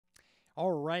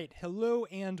All right. Hello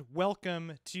and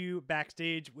welcome to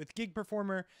Backstage with Gig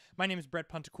Performer. My name is Brett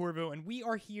Pontecorvo, and we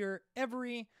are here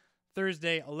every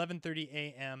Thursday, 11:30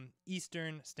 a.m.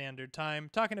 Eastern Standard Time,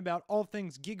 talking about all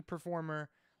things Gig Performer,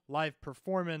 live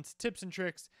performance, tips and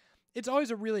tricks. It's always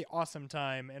a really awesome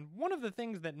time, and one of the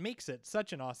things that makes it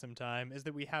such an awesome time is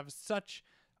that we have such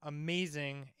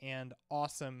amazing and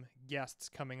awesome guests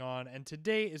coming on, and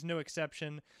today is no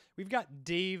exception. We've got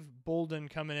Dave Boulden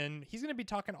coming in. He's going to be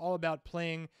talking all about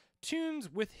playing tunes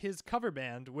with his cover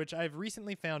band, which I've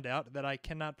recently found out that I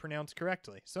cannot pronounce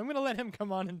correctly. So I'm going to let him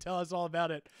come on and tell us all about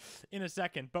it in a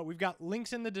second. But we've got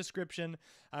links in the description.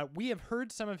 We have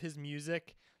heard some of his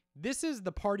music. This is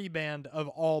the party band of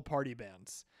all party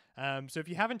bands. So if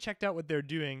you haven't checked out what they're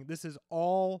doing, this is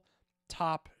all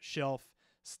top shelf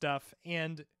stuff,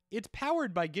 and it's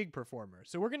powered by Gig Performer.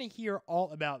 So we're going to hear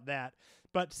all about that.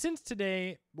 But since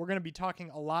today we're going to be talking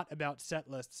a lot about set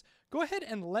lists, go ahead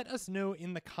and let us know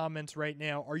in the comments right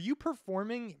now. Are you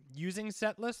performing using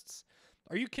set lists?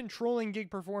 Are you controlling Gig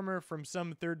Performer from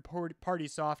some third-party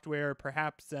software?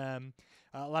 Perhaps a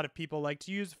lot of people like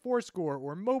to use Fourscore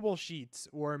or Mobile Sheets,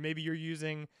 or maybe you're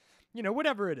using,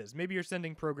 whatever it is. Maybe you're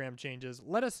sending program changes.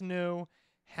 Let us know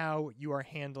how you are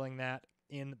handling that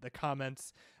in the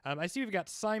comments. I see we've got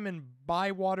Simon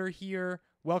Bywater here.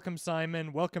 Welcome,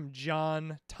 Simon. Welcome,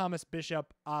 John, Thomas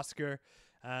Bishop, Oscar.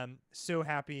 So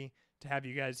happy to have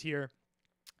you guys here.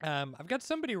 I've got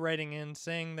somebody writing in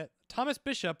saying that Thomas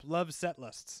Bishop loves set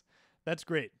lists. That's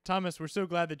great. Thomas, we're so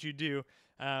glad that you do.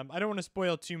 I don't want to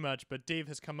spoil too much, but Dave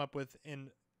has come up with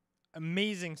an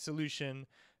amazing solution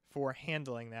for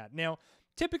handling that. Now,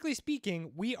 typically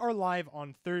speaking, we are live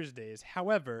on Thursdays.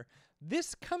 However,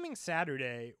 this coming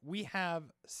Saturday, we have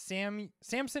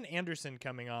Samson Anderson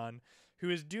coming on, who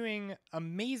is doing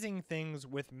amazing things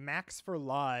with Max for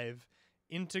Live,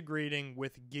 integrating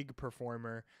with Gig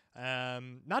Performer.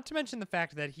 Not to mention the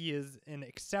fact that he is an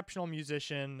exceptional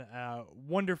musician,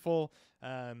 wonderful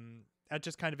at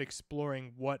just kind of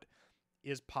exploring what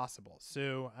is possible.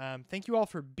 So thank you all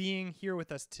for being here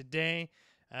with us today.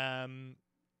 And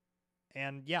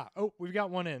yeah, we've got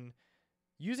one in.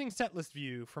 Using setlist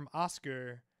view from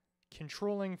Oscar,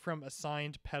 controlling from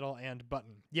assigned pedal and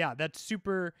button. Yeah, that's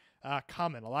super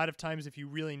common. A lot of times if you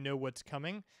really know what's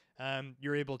coming,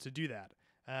 you're able to do that.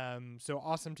 So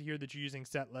awesome to hear that you're using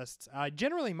set lists.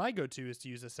 Generally, my go-to is to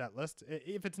use a set list.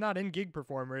 If it's not in Gig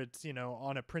Performer, it's,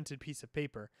 on a printed piece of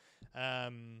paper. But,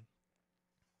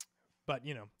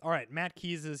 all right, Matt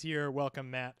Keys is here.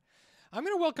 Welcome, Matt. I'm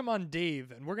going to welcome on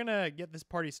Dave, and we're going to get this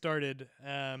party started.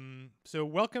 So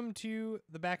welcome to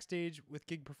the Backstage with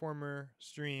Gig Performer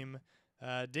stream.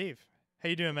 Dave, how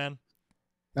you doing, man?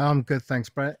 I'm good, thanks,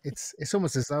 Brett. It's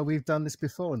almost as though we've done this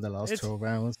before in the last 12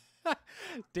 hours.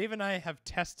 Dave and I have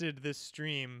tested this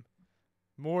stream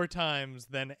more times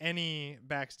than any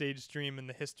Backstage stream in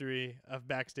the history of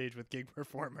Backstage with Gig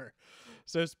Performer.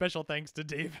 So special thanks to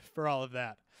Dave for all of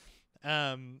that.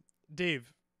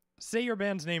 Dave, say your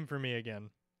band's name for me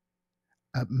again.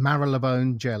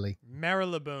 Marylebone Jelly.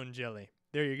 Marylebone Jelly.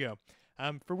 There you go.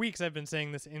 For weeks I've been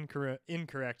saying this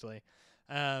incorrectly.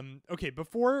 Okay,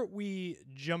 before we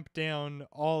jump down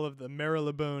all of the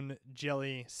Marylebone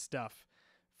Jelly stuff,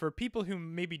 for people who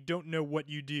maybe don't know what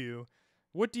you do,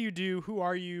 who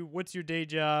are you, what's your day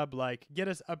job, get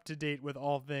us up to date with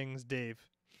all things Dave.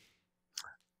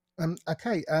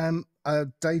 Okay,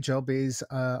 day job is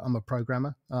I'm a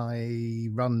programmer. I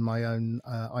run my own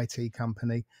IT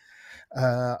company.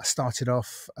 I started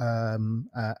off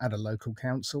at a local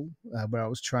council where I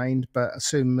was trained, but I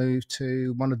soon moved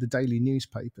to one of the daily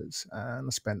newspapers, and I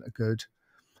spent a good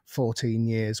 14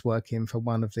 years working for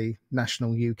one of the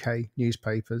national UK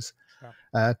newspapers.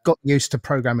 Wow. Got used to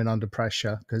programming under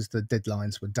pressure because the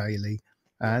deadlines were daily,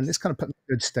 and this kind of put me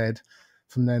in good stead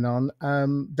from then on.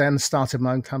 Then started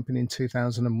my own company in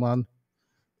 2001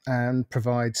 and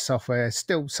provide software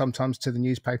still sometimes to the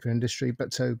newspaper industry,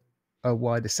 but to a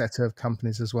wider set of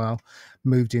companies as well.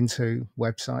 Moved into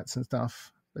websites and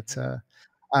stuff. But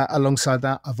alongside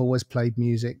that, I've always played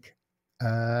music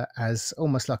as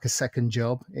almost like a second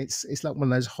job. It's like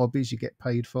one of those hobbies you get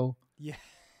paid for. Yeah.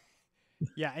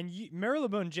 Yeah, and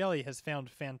Marylebone Jelly has found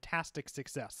fantastic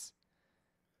success.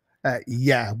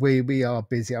 Yeah, we are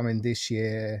busy. I mean, this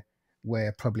year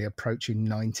we're probably approaching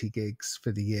 90 gigs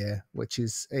for the year, which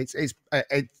is it's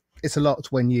a lot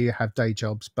when you have day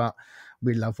jobs, but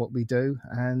we love what we do,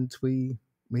 and we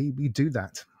do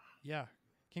that. Yeah,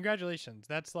 congratulations.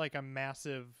 That's like a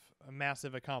massive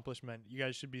accomplishment. You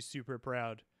guys should be super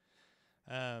proud.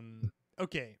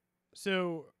 Okay,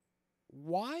 so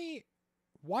why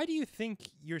do you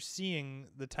think you're seeing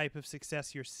the type of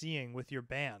success you're seeing with your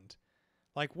band?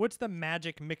 Like, what's the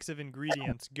magic mix of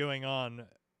ingredients going on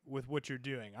with what you're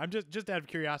doing? I'm just out of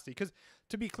curiosity, because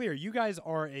to be clear, you guys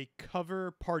are a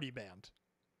cover party band.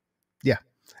 Yeah.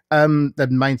 The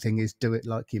main thing is do it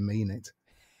like you mean it.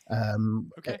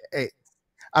 Okay.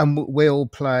 And we'll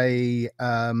play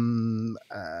some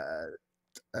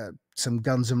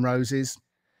Guns N' Roses,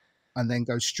 and then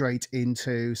go straight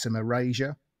into some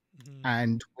Erasure,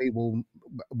 and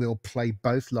we'll play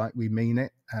both like we mean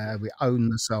it. We own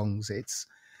the songs. It's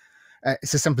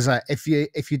as simple as that. If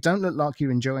you don't look like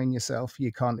you're enjoying yourself,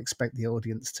 you can't expect the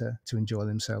audience to enjoy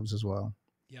themselves as well.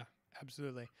 Yeah,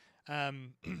 absolutely.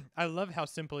 I love how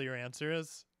simple your answer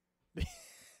is.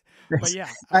 But yeah,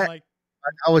 I'm like, I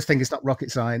always think it's not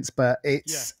rocket science, but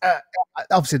it's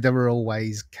obviously there are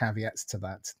always caveats to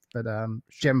that. But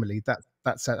generally,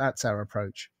 that's our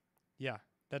approach. Yeah,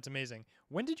 that's amazing.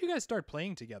 When did you guys start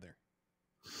playing together?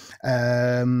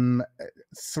 3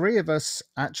 of us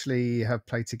actually have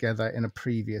played together in a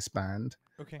previous band.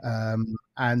 Okay.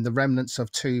 And the remnants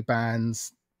of 2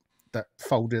 bands that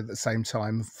folded at the same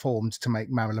time formed to make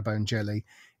Marylebone Jelly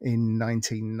in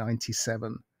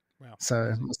 1997. Wow. So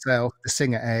amazing. Myself, the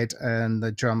singer Ed, and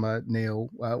the drummer Neil,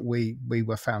 we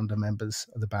were founder members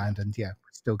of the band, and we're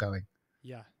still going.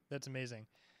 Yeah, that's amazing.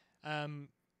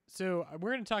 So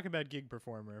we're going to talk about Gig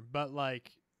Performer, but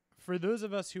like for those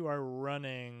of us who are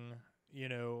running,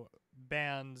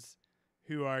 bands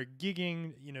who are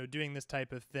gigging, doing this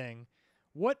type of thing,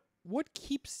 what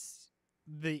keeps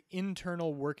the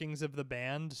internal workings of the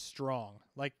band strong?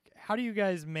 Like, how do you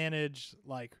guys manage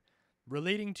like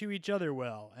relating to each other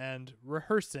well and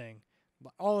rehearsing,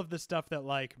 all of the stuff that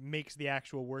like makes the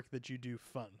actual work that you do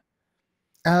fun?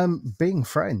 Being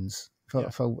friends for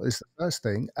is the first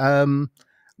thing.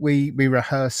 We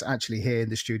rehearse actually here in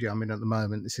the studio I'm in at the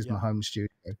moment. This is my home studio.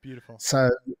 Beautiful. So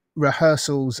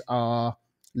rehearsals are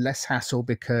less hassle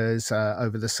because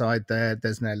over the side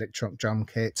there's an electronic drum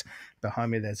kit.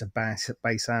 Behind me there's a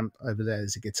bass amp. Over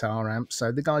there's a guitar amp.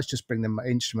 So the guys just bring their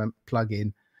instrument, plug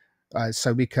in,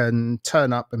 so we can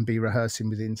turn up and be rehearsing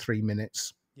within 3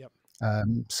 minutes. Yep.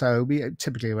 So we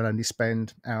typically will only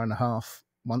spend an hour and a half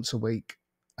once a week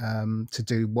to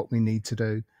do what we need to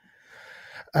do.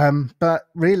 But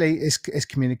really, it's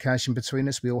communication between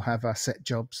us. We all have our set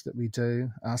jobs that we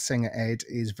do. Our singer Ed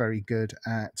is very good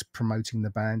at promoting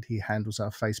the band. He handles our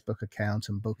Facebook account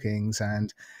and bookings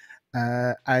and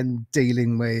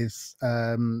dealing with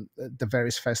the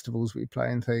various festivals we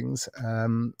play and things.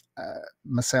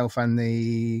 Myself and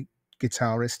the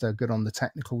guitarist are good on the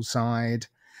technical side.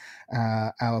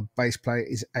 Our bass player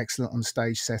is excellent on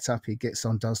stage setup. He gets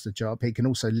on, does the job. He can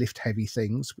also lift heavy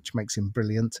things, which makes him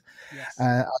brilliant. Yes.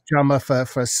 Our drummer for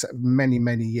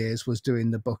many years was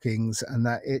doing the bookings, and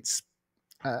that it's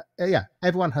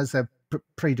everyone has their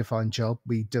predefined job.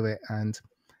 We do it, and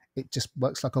it just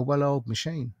works like a well-oiled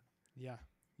machine.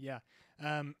 Yeah.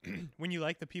 When you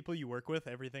like the people you work with,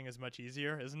 everything is much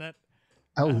easier, isn't it?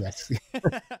 Oh yes.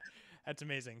 That's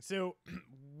amazing. So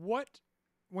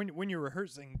when you're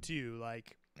rehearsing too,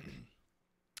 like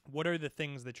what are the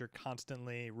things that you're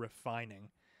constantly refining?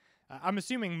 I'm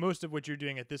assuming most of what you're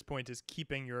doing at this point is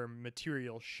keeping your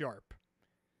material sharp.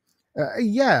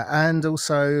 And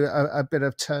also a bit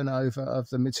of turnover of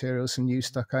the materials and new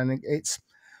stuff. I think it's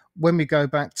when we go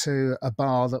back to a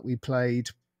bar that we played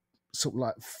sort of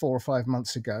like 4 or 5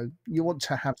 months ago, you want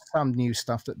to have some new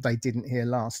stuff that they didn't hear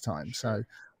last time. Sure. So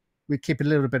we keep a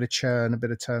little bit of churn, a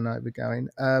bit of turnover going.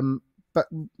 But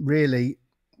really,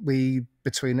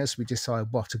 between us, we decide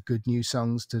what are good new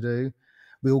songs to do.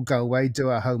 We all go away, do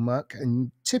our homework,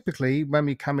 and typically when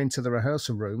we come into the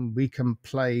rehearsal room, we can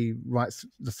play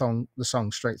the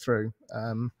song straight through.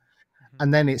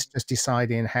 And then it's just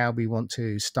deciding how we want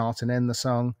to start and end the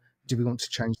song. Do we want to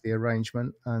change the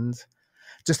arrangement? And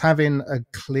just having a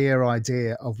clear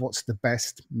idea of what's the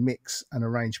best mix and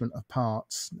arrangement of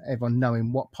parts, everyone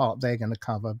knowing what part they're going to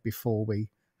cover before we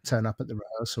turn up at the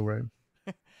rehearsal room.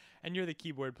 And you're the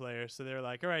keyboard player, so they're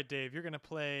like, all right, Dave, you're going to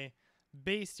play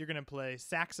bass, you're going to play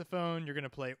saxophone, you're going to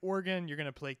play organ, you're going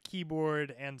to play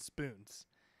keyboard and spoons.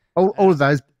 All of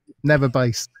those, never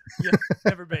bass. Yeah,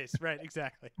 never bass, right,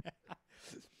 exactly.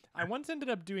 I once ended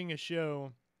up doing a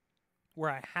show where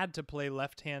I had to play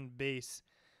left-hand bass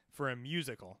for a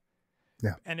musical.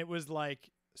 Yeah. And it was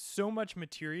like so much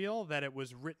material that it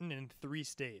was written in 3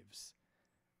 staves.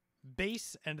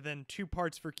 Bass and then 2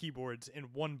 parts for keyboards in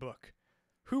 1 book.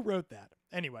 Who wrote that?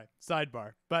 Anyway,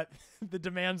 sidebar. But the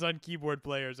demands on keyboard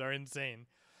players are insane.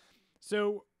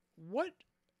 So what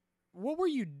were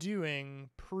you doing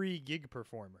pre-Gig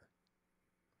Performer?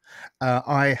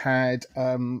 I had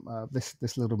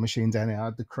this little machine down here. I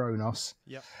had the Kronos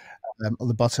Yep. on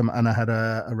the bottom, and I had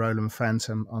a Roland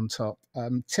Phantom on top.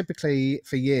 Typically,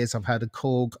 for years, I've had a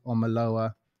Korg on my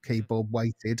lower Hmm. keyboard,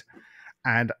 weighted,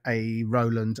 and a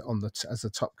Roland on as a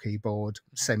top keyboard,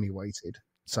 Hmm. semi-weighted.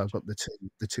 So I've Gotcha. got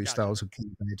the two Gotcha. styles of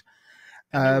keyboard.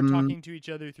 And they were Um, talking to each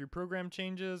other through program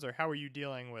changes, or how are you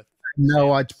dealing with no,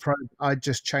 sounds? I'd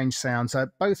just change sounds.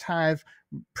 Both have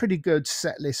pretty good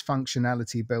setlist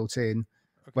functionality built in,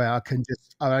 Okay. where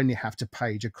I only have to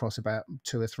page across about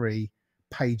 2 or 3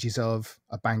 pages of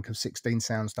a bank of 16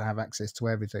 sounds to have access to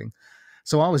everything.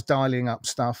 So I was dialing up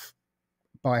stuff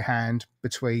by hand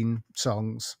between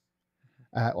songs.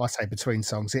 Well, I say between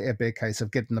songs, it'd be a case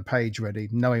of getting the page ready,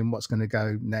 knowing what's going to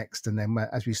go next, and then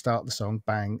as we start the song,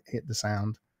 bang, hit the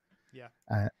sound Yeah.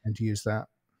 and use that.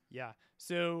 Yeah.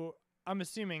 So I'm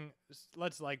assuming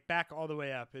let's like back all the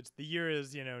way up. It's the year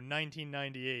is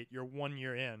 1998. You're 1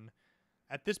 year in.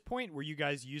 At this point, were you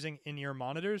guys using in-ear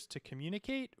monitors to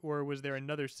communicate, or was there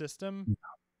another system?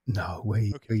 No,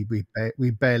 Okay. we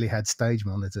barely had stage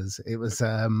monitors. It was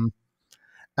Okay.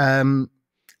 um,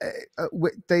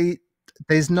 they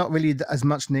there's not really as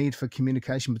much need for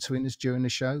communication between us during the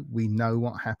show. We know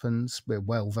what happens. We're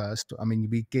well versed. I mean,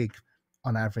 we gig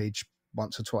on average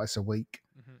once or twice a week,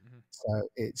 Hmm. Hmm.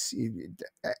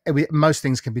 so most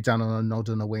things can be done on a nod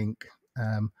and a wink.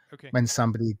 Okay. When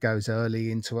somebody goes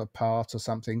early into a part or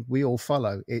something, we all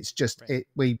follow. It's just Right.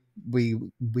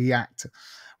 we act,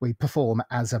 we perform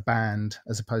as a band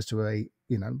as opposed to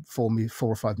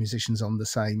four or five musicians on the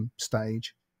same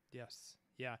stage. Yes.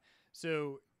 Yeah.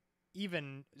 So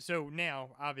even so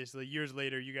now, obviously, years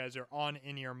later, you guys are on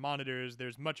in-ear monitors.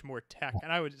 There's much more tech,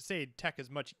 and I would say tech is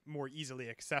much more easily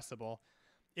accessible.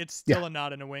 It's Yeah, still a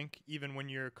nod and a wink, even when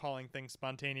you're calling things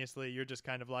spontaneously. You're just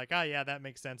kind of like, ah, yeah, that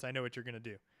makes sense. I know what you're gonna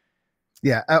do.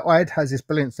 yeah. Ed has this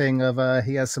brilliant thing of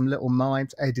he has some little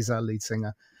mimes. Ed is our lead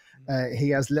singer. Mhm. He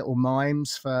has little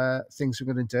mimes for things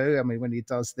we're going to do. I mean, when he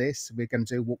does this, we're going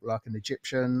to do "Walk Like an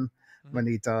Egyptian." Mhm. When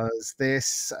he does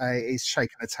this, he's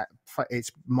shaking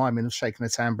it's miming of shaking a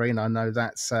tambourine. I know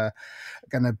that's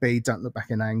going to be "Don't Look Back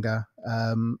in Anger."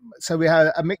 So we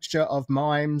have a mixture of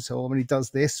mimes, or when he does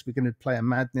this, we're going to play a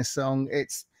Madness song. I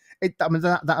mean,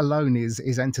 that alone is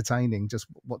entertaining. Just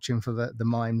watching for the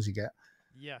mimes you get.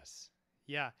 Yes.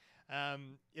 Yeah.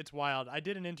 It's wild. I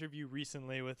did an interview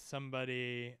recently with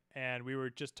somebody, and we were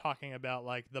just talking about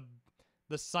like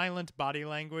the silent body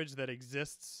language that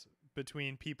exists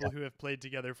between people Yeah. who have played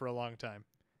together for a long time.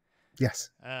 Yes.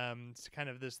 It's kind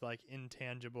of this like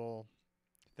intangible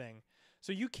thing.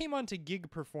 So you came onto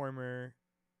Gig Performer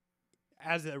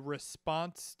as a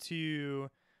response to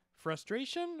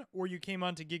frustration, or you came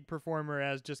onto Gig Performer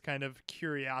as just kind of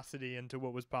curiosity into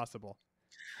what was possible?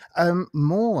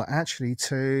 More actually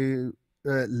to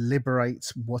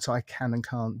liberate what I can and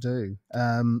can't do.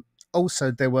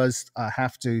 Also, I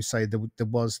have to say, there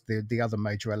was the other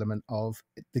major element of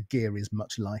the gear is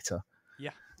much lighter.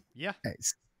 Yeah. Yeah.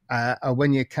 It's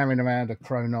when you're carrying around a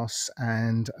Kronos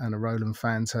and a Roland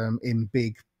Phantom in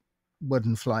big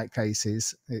wooden flight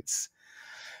cases,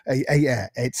 yeah,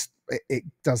 it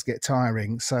does get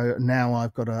tiring. So now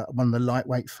I've got one of the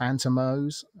lightweight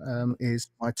Phantomos Mhm. is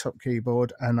my top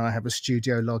keyboard, and I have a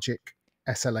Studio Logic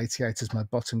SL88 as my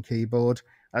bottom keyboard.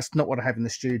 That's not what I have in the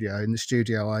studio. In the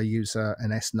studio, I use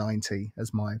an S90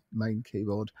 as my main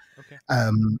keyboard. Okay.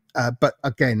 But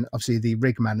again, obviously, the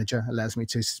rig manager allows me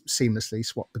to seamlessly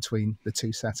swap between the two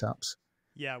setups.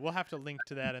 Yeah, we'll have to link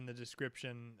to that in the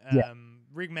description. Yeah,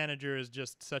 Rig Manager is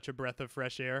just such a breath of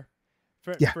fresh air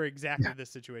for yeah, exactly yeah. this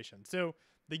situation. So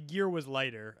the gear was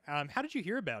lighter. How did you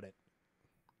hear about it?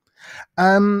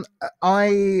 Um,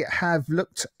 I have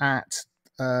looked at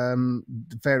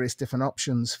various different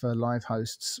options for live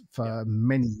hosts Yeah. for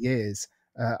many years.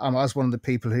 I was one of the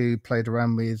people who played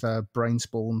around with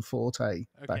Brainspawn Forte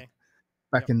Okay.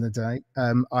 back Yep. in the day.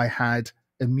 I had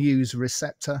a Muse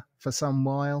Receptor for some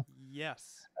while.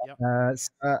 Yes. Yep.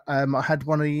 I had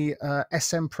one of the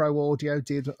SM Pro Audio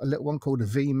did a little one called a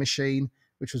V Machine,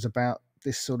 which was about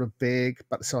this sort of big,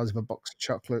 about the Mhm. size of a box of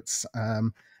chocolates.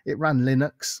 It ran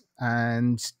Linux,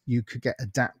 and you could get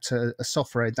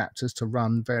software adapters to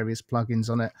run various plugins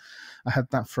on it. I had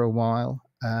that for a while,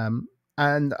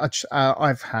 and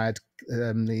I've had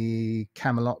the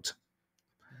Camelot,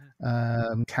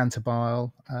 Mhm.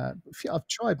 Cantabile. I've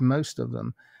tried most of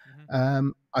them. Mhm.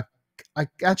 Um, I I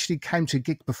actually came to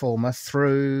Gig Performer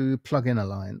through Plugin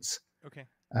Alliance, Okay.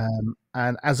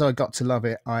 and as I got to love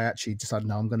it, I actually decided,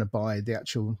 no, I'm going to buy the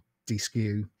actual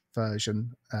DSkew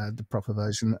version, the proper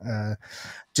version,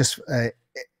 just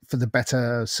for the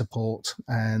better support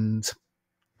and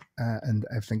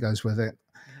everything goes with it.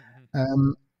 Mhm.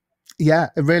 Um, yeah,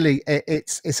 really,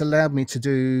 it's allowed me to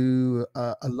do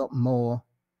a lot more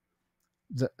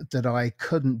that I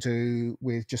couldn't do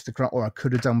with just the or I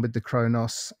could have done with the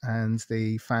Kronos and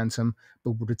the Phantom,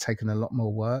 but would have taken a lot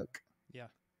more work. Yeah.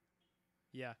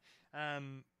 Yeah.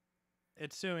 Um,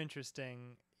 it's so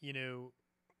interesting,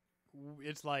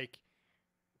 it's like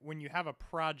when you have a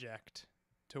project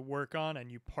to work on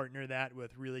and you partner that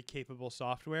with really capable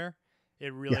software,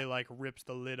 it really Yeah, like rips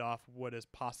the lid off what is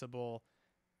possible.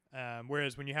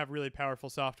 Whereas when you have really powerful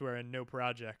software and no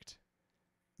project.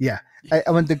 yeah.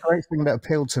 I mean, the great thing that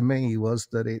appealed to me was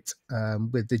that it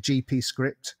with the GP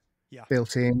script Yeah.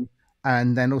 built in,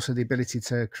 and then also the ability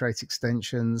to create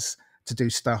extensions to do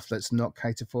stuff that's not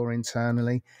catered for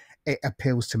internally. It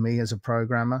appeals to me as a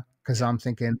programmer because Yeah. I'm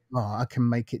thinking, oh, I can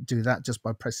make it do that just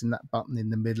by pressing that button in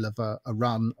the middle of a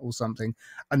run or something.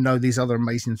 I know these other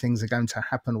amazing things are going to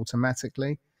happen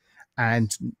automatically,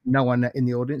 and no one in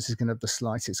the audience is going to have the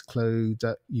slightest clue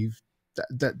that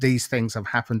that these things have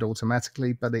happened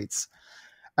automatically. But it's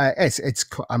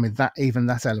I mean, that even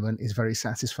that element is very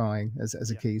satisfying as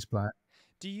a Yeah. keys player.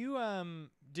 Do you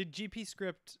did GP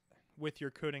script with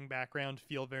your coding background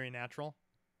feel very natural?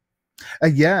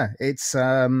 Yeah, it's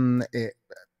a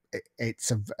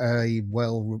very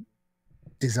well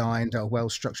designed or well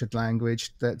structured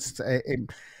language.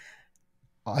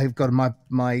 I've got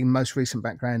my most recent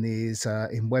background is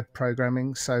in web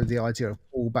programming, so the idea of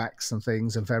callbacks and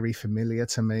things are very familiar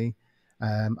to me.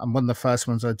 And one of the first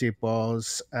ones I did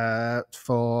was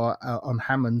for on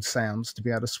Hammond sounds to be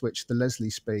able to switch the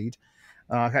Leslie speed.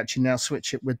 I can actually now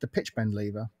switch it with the pitch bend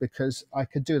lever because I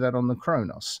could do that on the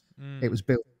Kronos. It was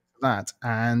built for that,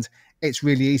 and it's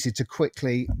really easy to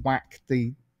quickly whack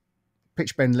the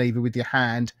pitch bend lever with your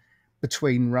hand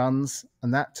between runs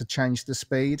and that to change the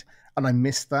speed. And I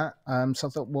missed that. So I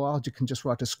thought, well, you can just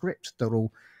write a script that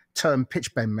will turn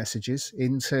pitch bend messages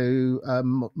into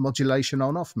modulation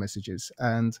on off messages.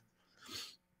 And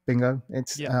bingo,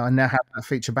 it's I now have that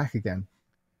feature back again.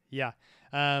 Yeah.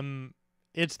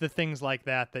 It's the things like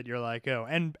that that you're like, oh,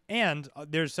 and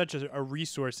there's such a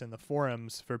resource in the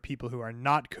forums for people who are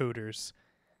not coders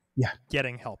Yeah.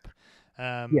 getting help.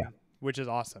 Yeah. Which is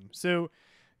awesome. So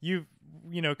you've,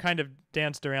 kind of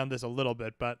danced around this a little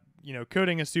bit, but,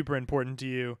 coding is super important to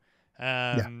you.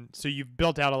 So you've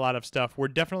built out a lot of stuff. We're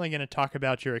definitely going to talk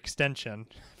about your extension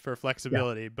for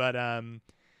flexibility, but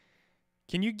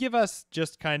can you give us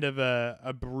just kind of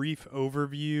a brief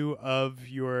overview of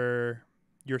your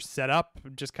setup?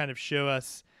 Just kind of show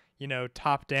us,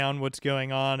 top down what's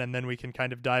going on, and then we can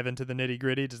kind of dive into the nitty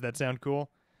gritty. Does that sound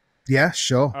cool? Yeah,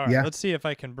 sure. All right, let's see if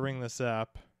I can bring this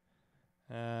up.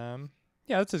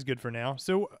 Yeah, this is good for now.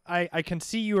 So I can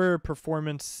see your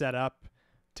performance setup.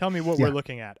 Tell me what we're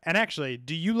looking at. And actually,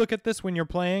 do you look at this when you're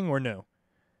playing or no?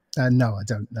 No, I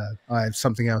don't know. I have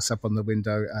something else up on the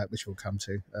window, which we'll come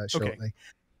to shortly.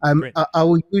 Okay. I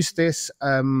will use this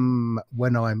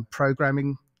when I'm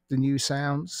programming the new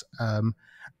sounds.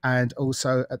 And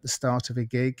also at the start of a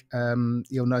gig,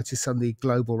 you'll notice on the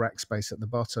global rack space at the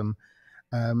bottom,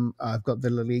 I've got the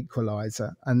little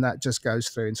equalizer, and that just goes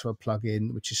through into a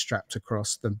plugin which is strapped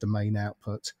across the main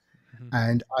output.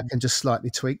 And I can just slightly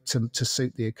tweak to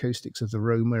suit the acoustics of the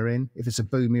room we're in. If it's a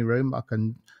boomy room, I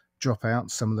can drop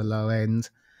out some of the low end.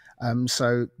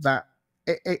 So that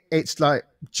it's like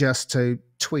just to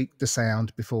tweak the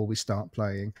sound before we start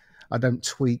playing. I don't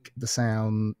tweak the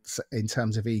sound in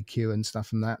terms of EQ and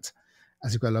stuff and that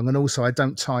as we go along. And also I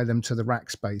don't tie them to the rack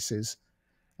spaces.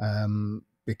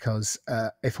 Because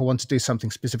if I want to do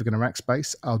something specific in a rack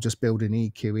space, I'll just build an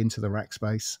EQ into the rack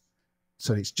space.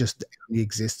 So it's just, it only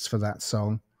exists for that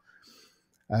song.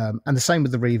 And the same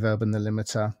with the reverb and the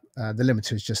limiter. The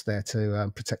limiter is just there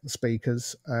to protect the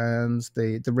speakers. And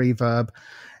the reverb,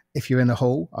 if you're in a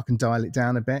hall, I can dial it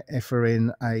down a bit. If we're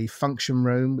in a function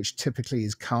room, which typically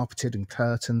is carpeted and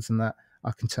curtains and that,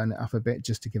 I can turn it up a bit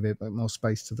just to give it a bit more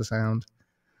space to the sound.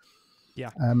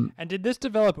 Yeah. And did this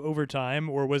develop over time,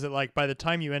 or was it like by the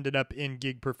time you ended up in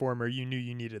Gig Performer, you knew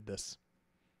you needed this?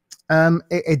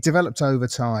 It developed over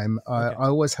time. I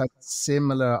always had a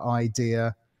similar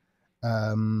idea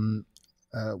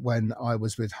when I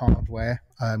was with hardware.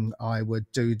 I would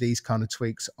do these kind of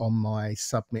tweaks on my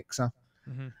sub mixer.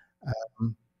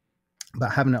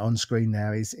 But having it on screen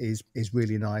now is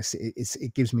really nice.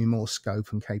 It gives me more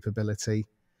scope and capability.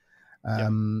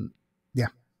 Yeah.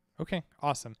 Okay,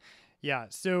 awesome. Yeah.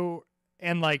 So,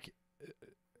 and like,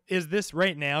 is this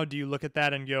right now, do you look at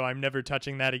that and go, I'm never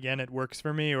touching that again, it works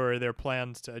for me, or are there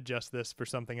plans to adjust this for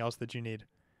something else that you need?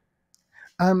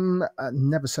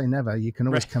 Never say never. You can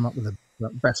always come up with a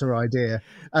better idea.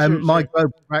 Sure, My sure.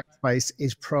 global rack space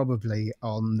is probably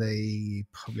on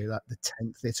probably like the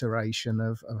 10th iteration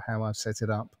of how I've set it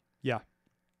up. Yeah.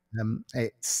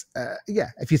 It's yeah.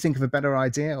 If you think of a better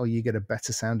idea, or you get a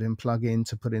better sounding plugin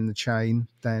to put in the chain,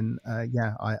 then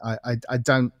yeah, I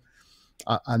don't.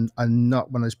 I'm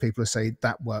not one of those people who say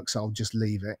that works, I'll just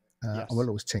leave it. I will Yes.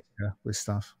 always tinker with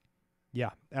stuff.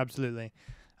 Yeah, absolutely.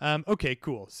 Okay,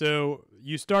 cool. So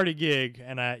you start a gig,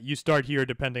 and you start here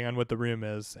depending on what the room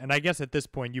is. And I guess at this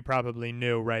point, you probably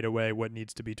know right away what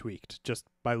needs to be tweaked just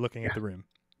by looking at Yeah, the room.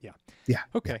 Yeah. yeah, yeah.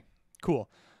 Okay, cool.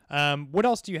 What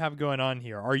else do you have going on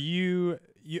here? Are you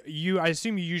I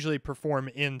assume you usually perform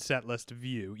in setlist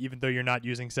view, even though you're not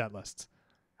using setlists.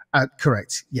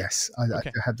 Correct. Yes, I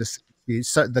Okay, have this view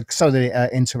so that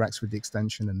it interacts with the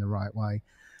extension in the right way.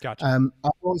 gotcha. I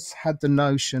always had the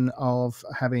notion of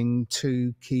having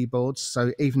two keyboards,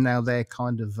 so even now they're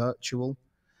kind of virtual,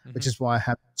 Hmm. which is why I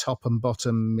have top and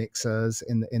bottom mixers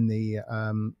in the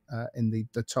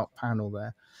top panel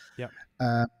there, Yep.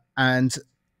 and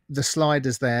the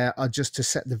sliders there are just to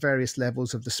set the various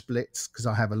levels of the splits, because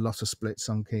I have a lot of splits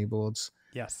on keyboards,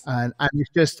 Yes. and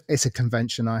it's a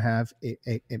convention I have.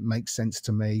 It makes sense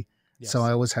to me, so I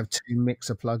Yes. always have two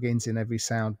mixer plugins in every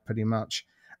sound pretty much,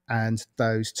 and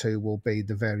those two will be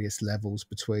the various levels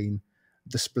between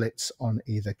the splits on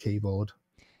either keyboard.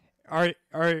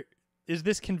 Is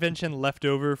this convention left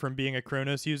over from being a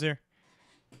Kronos user?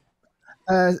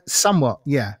 Somewhat,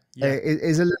 yeah. Yeah. It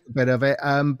is a little bit of it,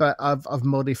 but I've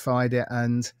modified it,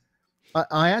 and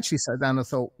I actually sat down and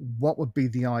thought, what would be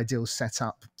the ideal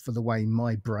setup for the way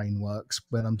my brain works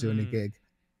when I'm doing a Mm. gig,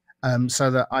 Hmm.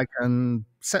 so that I can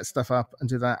set stuff up and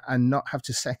do that and not have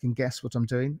to second guess what I'm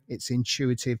doing. It's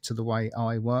intuitive to the way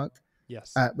I work,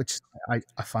 Yes. which I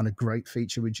find a great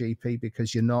feature with GP,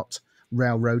 because you're not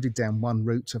railroaded down one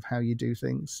route of how you do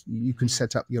things. You can Hmm.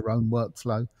 set up your own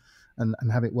workflow and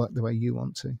have it work the way you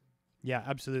want to. Yeah,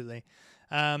 absolutely.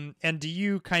 And do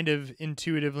you kind of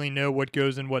intuitively know what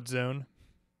goes in what zone?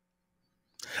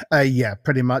 Yeah,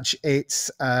 pretty much.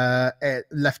 It's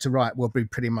left to right will be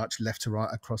pretty much left to right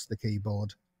across the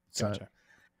keyboard. So, Gotcha.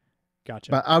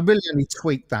 Gotcha. but I really only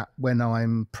tweak that when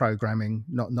I'm programming,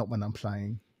 not when I'm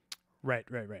playing. Right,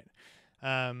 right, right.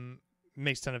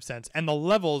 Makes a ton of sense. And the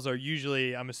levels are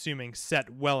usually, I'm assuming, set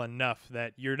well enough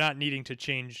that you're not needing to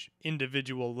change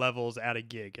individual levels at a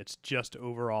gig. It's just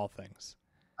overall things.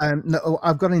 No,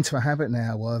 I've got into a habit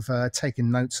now of taking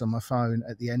notes on my phone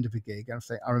at the end of a gig. I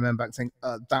remember back think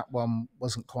that one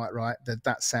wasn't quite right.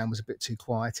 That sound was a bit too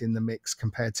quiet in the mix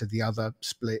compared to the other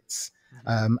splits.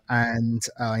 Mm-hmm. And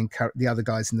the other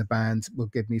guys in the band will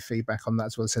give me feedback on that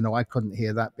as well. So no, I couldn't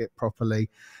hear that bit properly,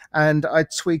 and I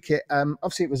tweak it.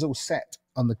 Obviously, it was all set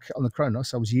on the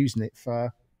Kronos. I was using it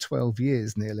for 12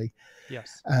 years nearly.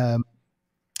 Yes.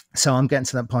 So I'm getting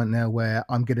to that point now where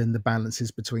I'm getting the balances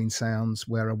between sounds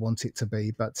where I want it to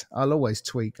be, but I'll always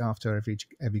tweak after every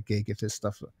gig if there's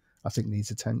stuff that I think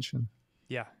needs attention.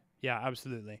 Yeah. Yeah,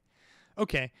 absolutely.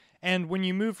 Okay. And when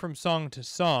you move from song to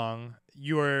song,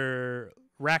 your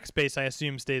rack space, I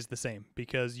assume, stays the same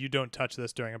because you don't touch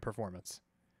this during a performance.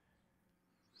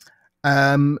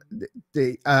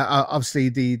 Obviously I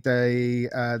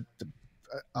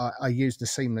use the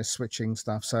seamless switching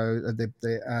stuff, so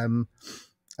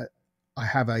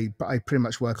I pretty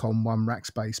much work on one rack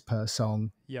space per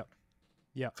song. Yep.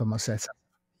 Yep. For my setup.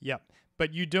 Yep.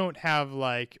 But you don't have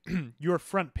like your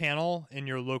front panel and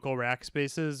your local rack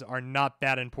spaces are not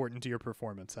that important to your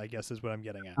performance, I guess is what I'm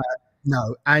getting at.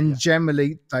 No, and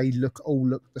generally they all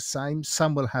look the same.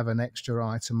 Some will have an extra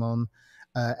item on.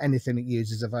 Anything that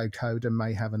uses a vocoder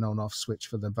may have an on-off switch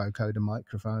for the vocoder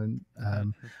microphone,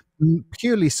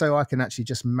 purely so I can actually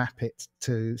just map it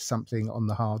to something on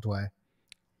the hardware.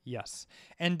 Yes.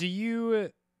 And do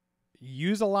you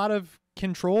use a lot of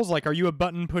controls? Like, are you a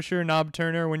button pusher, knob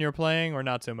turner when you're playing, or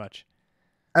not so much?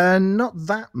 Not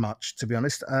that much, to be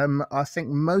honest. I think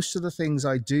most of the things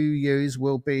I do use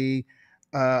will be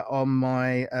on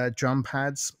my drum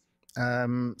pads.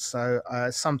 So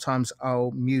sometimes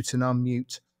I'll mute and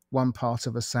unmute one part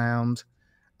of a sound,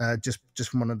 just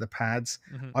from one of the pads.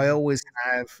 I always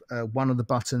have one of the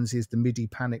buttons is the MIDI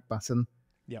panic button.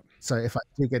 Yep. So if I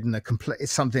do get in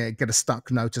it's something, I get a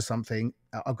stuck note or something,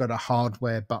 I've got a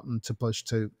hardware button to push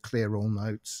to clear all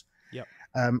notes. Yep.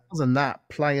 Other than that,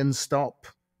 play and stop,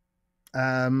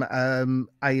 A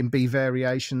and B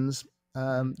variations.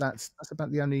 That's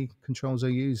about the only controls I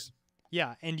use.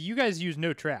 Yeah, and you guys use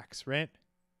no tracks, right?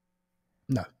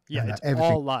 No. Yeah, no, it's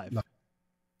everything all live.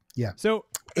 Yeah. So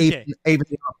okay.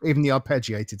 even the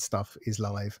arpeggiated stuff is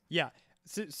live. Yeah.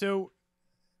 So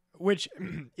which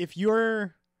if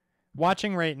you're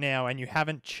watching right now and you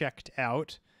haven't checked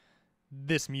out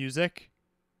this music,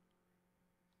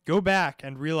 go back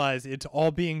and realize it's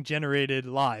all being generated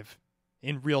live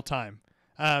in real time.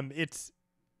 It's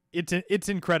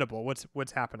incredible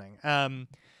what's happening.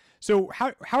 So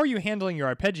how are you handling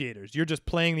your arpeggiators? You're just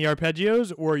playing the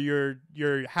arpeggios, or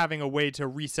you're having a way to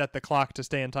reset the clock to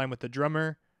stay in time with the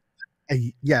drummer?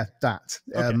 Yeah, that.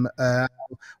 Okay.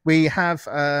 We have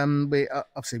we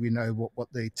obviously we know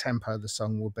what the tempo of the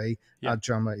song will be. Yeah. Our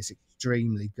drummer is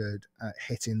extremely good at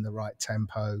hitting the right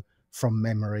tempo from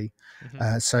memory.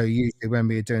 Mm-hmm. So usually when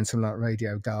we're doing something like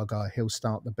Radio Gaga, he'll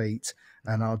start the beat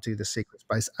and I'll do the sequence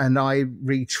bass, and I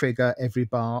re-trigger every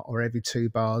bar or every 2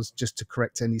 bars just to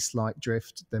correct any slight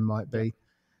drift there might be.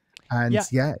 And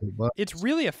yeah, it works. It's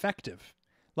really effective.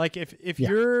 Like if Yeah.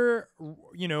 you're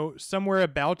somewhere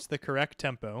about the correct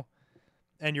tempo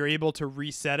and you're able to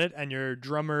reset it and your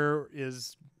drummer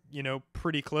is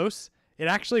pretty close, it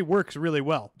actually works really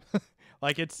well.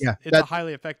 Like it's a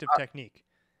highly effective technique.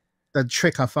 The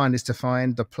trick I find is to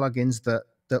find the plugins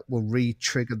that will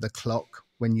re-trigger the clock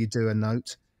when you do a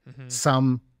note. Mm-hmm.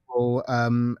 Some will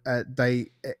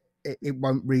it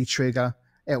won't re-trigger.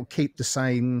 It'll keep the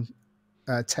same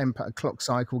tempo clock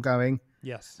cycle going.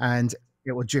 Yes. And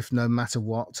it will drift no matter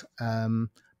what.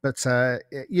 But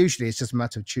usually it's just a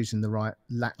matter of choosing the right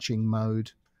latching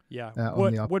mode. Yeah.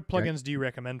 What plugins do you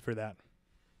recommend for that?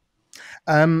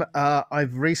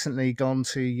 I've recently gone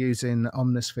to using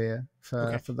Omnisphere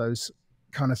for those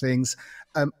kind of things.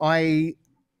 I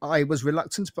was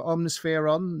reluctant to put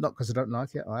Omnisphere on, not because I don't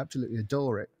like it. I absolutely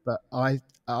adore it, but I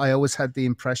always had the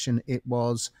impression it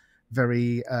was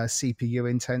very CPU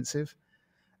intensive.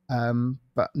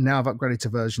 But now I've upgraded to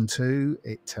version 2.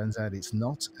 It turns out it's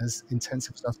not as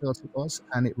intensive as I thought it was,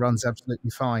 and it runs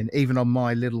absolutely fine, even on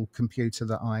my little computer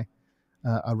that I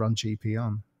run GP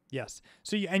on. Yes.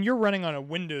 So you're running on a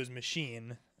Windows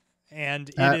machine, and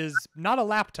it is not a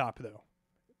laptop though.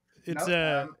 It's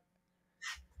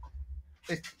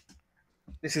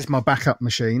this is my backup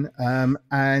machine,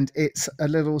 and it's a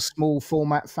little small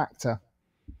format factor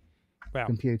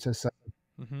computer, so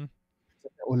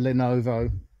or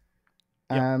Lenovo.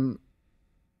 Yep.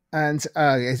 And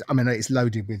it's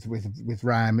loaded with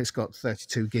RAM. It's got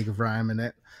 32 gig of RAM in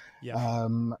it. Yeah.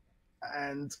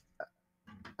 And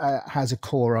has a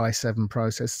Core i7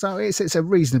 processor. So it's a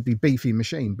reasonably beefy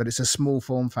machine, but it's a small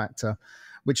form factor,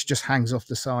 which just hangs off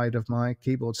the side of my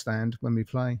keyboard stand when we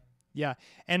play. Yeah.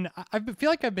 And I feel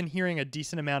like I've been hearing a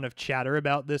decent amount of chatter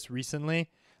about this recently.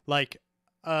 Like,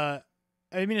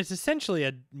 it's essentially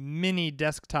a mini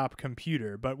desktop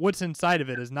computer, but what's inside of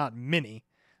it is not mini,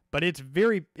 but it's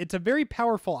a very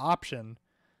powerful option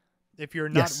if you're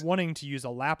not wanting to use a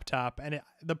laptop, and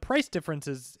the price difference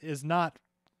is not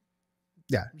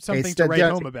something to write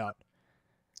home about.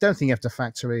 The only thing you have to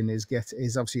factor in is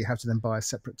obviously you have to then buy a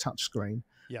separate touch screen.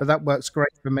 Yeah. But that works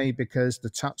great for me because the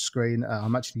touch screen,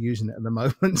 I'm actually using it at the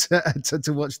moment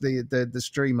to watch the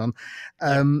stream on.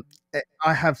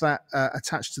 I have that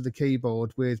attached to the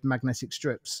keyboard with magnetic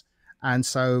strips. And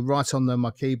so right on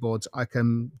my keyboard, I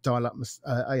can dial up,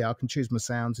 I can choose my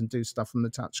sounds and do stuff from the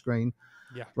touch screen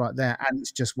right there. And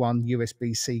it's just one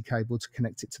USB-C cable to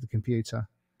connect it to the computer.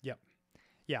 Yep.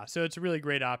 Yeah, so it's a really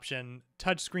great option.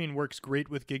 Touchscreen works great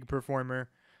with Gig Performer,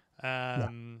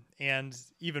 and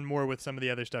even more with some of the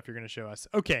other stuff you're going to show us.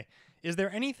 Okay, is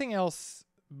there anything else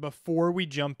before we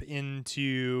jump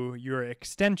into your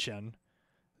extension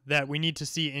that we need to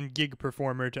see in Gig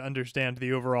Performer to understand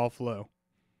the overall flow?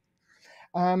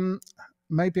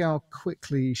 Maybe I'll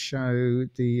quickly show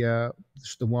the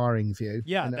wiring view.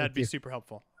 Yeah, that'd be super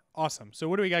helpful. Awesome. So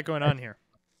what do we got going on here?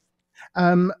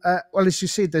 Well, as you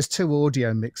see, there's 2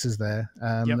 audio mixers there.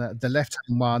 The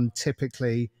left-hand one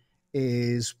typically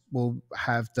will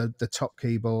have the top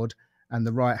keyboard, and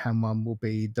the right-hand one will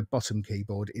be the bottom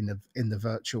keyboard in the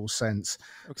virtual sense.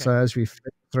 Okay. So as we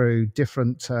flip through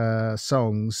different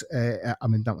songs, that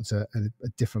one's a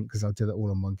different because I did it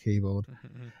all on one keyboard.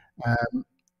 Mm-hmm.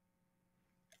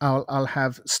 I'll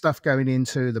have stuff going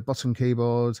into the bottom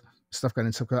keyboard, stuff going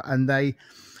into and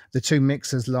the 2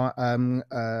 mixers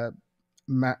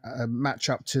match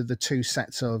up to the 2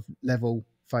 sets of level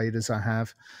faders I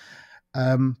have.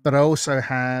 But I also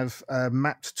have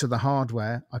mapped to the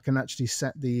hardware. I can actually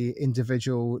set the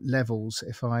individual levels.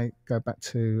 If I go back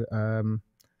to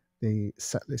the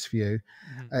setlist view,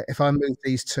 if I move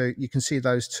these 2, you can see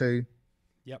those 2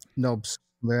 knobs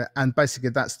there, and basically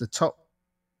that's the top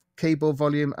keyboard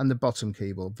volume and the bottom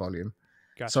keyboard volume.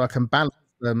 Gotcha. So I can balance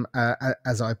them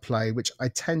as I play, which I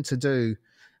tend to do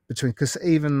because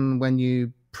even when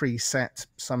you preset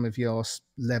some of your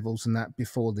levels and that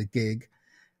before the gig,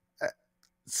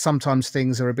 sometimes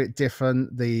things are a bit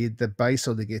different. The bass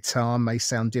or the guitar may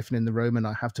sound different in the room, and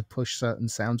I have to push certain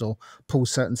sounds or pull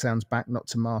certain sounds back not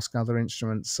to mask other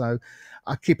instruments. So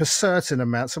I keep a certain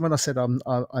amount. So when I said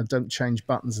I don't change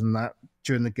buttons and that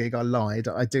during the gig, I lied.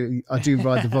 I do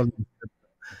ride the volume.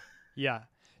 Yeah.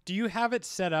 Do you have it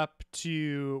set up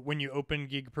to, when you open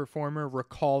Gig Performer,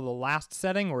 recall the last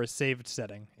setting or a saved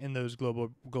setting in those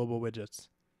global widgets?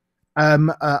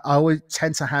 I would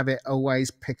tend to have it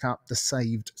always pick up the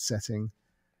saved setting.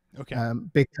 Okay.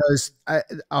 Because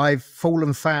I've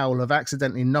fallen foul of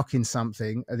accidentally knocking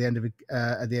something at the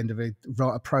end of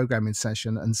a programming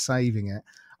session and saving it.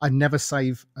 I never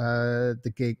save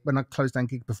the gig. When I close down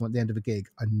Gig Performer at the end of a gig,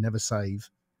 I never save,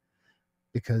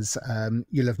 because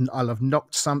I'll have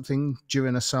knocked something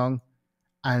during a song,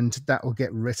 and that will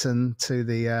get written to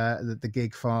the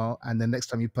gig file, and the next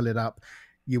time you pull it up,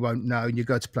 you won't know, and you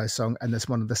go to play a song and there's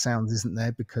one of the sounds isn't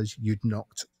there because you'd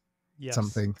knocked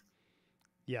something.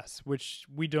 Yes, which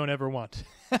we don't ever want.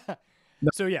 No.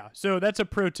 So yeah, so that's a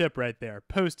pro tip right there.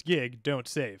 Post gig, don't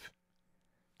save,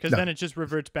 because then it just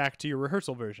reverts back to your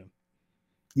rehearsal version.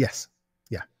 Yes.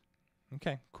 Yeah.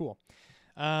 Okay, cool.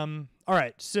 All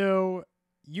right, so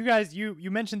you guys,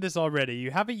 you mentioned this already. You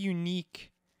have a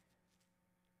unique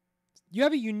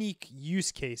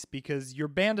use case because your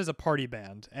band is a party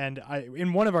band, and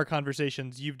in one of our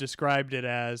conversations you've described it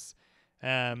as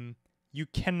you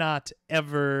cannot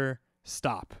ever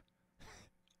stop.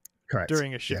 Correct.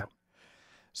 During a show. Yeah.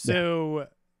 So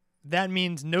that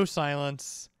means no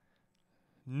silence,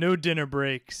 no dinner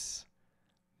breaks,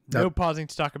 no pausing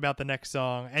to talk about the next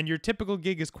song, and your typical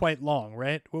gig is quite long,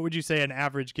 right? What would you say an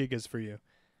average gig is for you?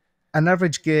 An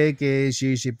average gig is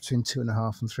usually between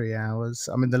 2.5 and 3 hours.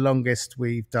 I mean, the longest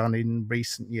we've done in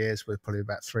recent years was probably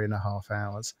about 3.5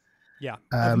 hours. Yeah,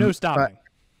 of no stopping.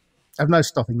 Of no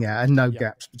stopping, yeah, and no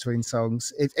gaps between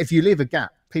songs. If you leave a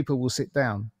gap, people will sit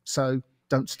down. So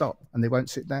don't stop, and they won't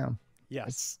sit down.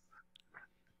 Yes.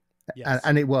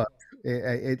 And it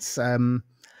works.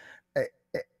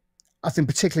 I think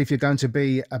particularly if you're going to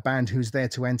be a band who's there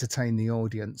to entertain the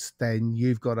audience, then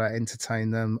you've got to entertain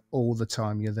them all the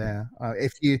time you're there.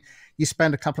 If you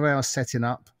spend a couple of hours setting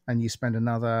up and you spend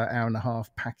another hour and a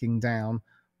half packing down,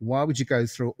 why would you go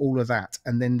through all of that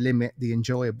and then limit the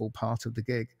enjoyable part of the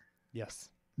gig? Yes.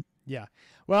 Yeah.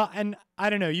 Well, and I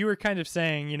don't know, you were kind of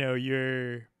saying, you know,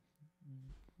 your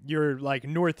like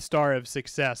North Star of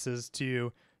success is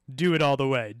to do it all the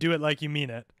way, do it like you mean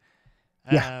it.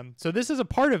 Yeah. So this is a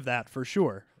part of that for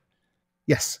sure.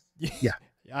 Yes. Yeah.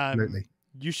 Absolutely.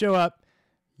 You show up,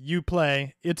 you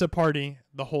play, it's a party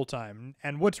the whole time.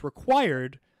 And what's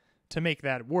required to make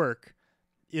that work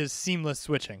is seamless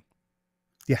switching.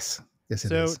 Yes. Yes,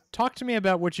 it is. So talk to me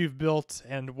about what you've built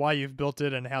and why you've built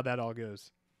it and how that all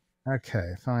goes.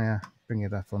 Okay. If I bring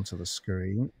it up onto the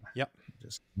screen. Yep.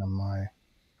 Just on my...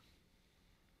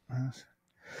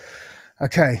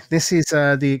 Okay, this is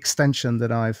the extension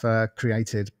that I've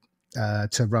created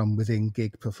to run within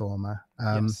Gig Performer.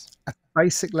 Yes. At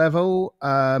basic level,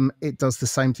 it does the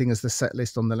same thing as the set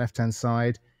list on the left-hand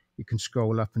side. You can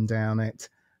scroll up and down it,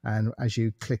 and as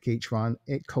you click each one,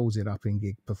 it calls it up in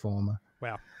Gig Performer.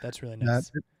 Wow, that's really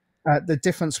nice. The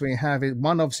difference we have is,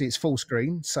 one, obviously it's full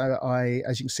screen. So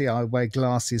as you can see, I wear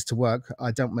glasses to work.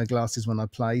 I don't wear glasses when I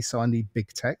play, so I need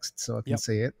big text so I can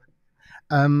see it.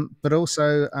 But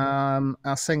also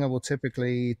our singer will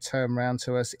typically turn around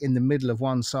to us in the middle of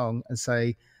one song and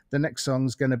say, the next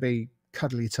song's going to be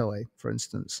Cuddly Toy, for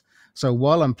instance. So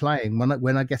while I'm playing,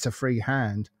 when I get a free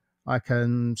hand, I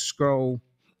can scroll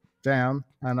down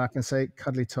and I can say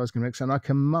Cuddly Toy's going to mix, and I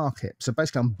can mark it. So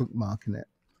basically I'm bookmarking it.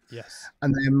 Yes.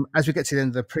 And then as we get to the end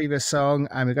of the previous song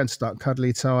and we're going to start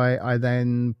Cuddly Toy, I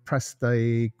then press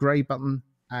the grey button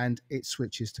and it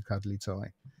switches to Cuddly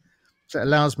Toy. So it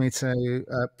allows me to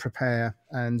prepare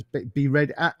and be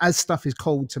ready as stuff is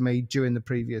called to me during the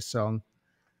previous song.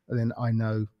 And then I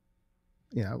know,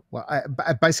 you know, well,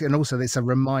 basically, and also it's a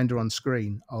reminder on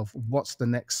screen of what's the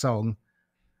next song,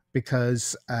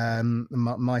 because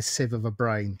my sieve of a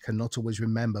brain cannot always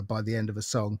remember by the end of a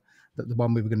song that the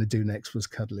one we were going to do next was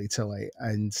Cuddly Toy.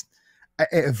 And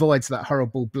it avoids that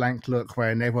horrible blank look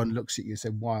when everyone looks at you and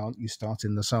says, why aren't you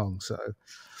starting the song? So,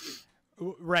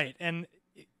 right. And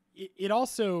it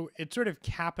also, it sort of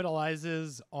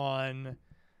capitalizes on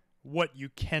what you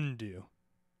can do,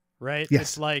 right? Yes.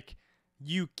 It's like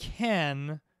you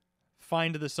can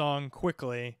find the song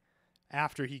quickly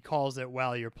after he calls it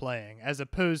while you're playing, as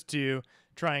opposed to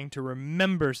trying to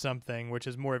remember something, which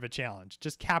is more of a challenge.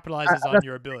 Just capitalizes on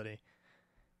your ability.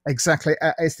 Exactly.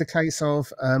 It's the case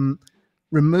of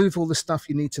remove all the stuff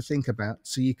you need to think about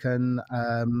so you can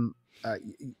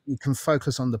you can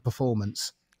focus on the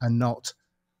performance and not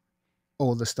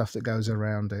all the stuff that goes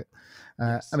around it.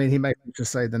 Yes. I mean, he made me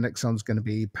just say the next song's going to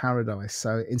be Paradise.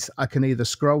 So I can either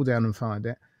scroll down and find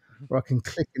it, or I can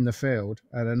click in the field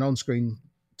and an on-screen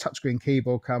touchscreen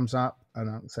keyboard comes up and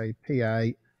I can say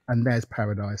PA and there's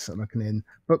Paradise, and I can then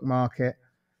bookmark it,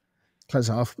 close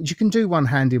it off, which you can do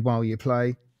one-handed while you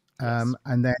play. Yes.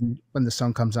 And then when the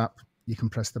song comes up, you can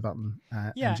press the button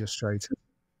Yeah. and just straight.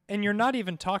 And you're not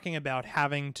even talking about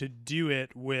having to do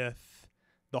it with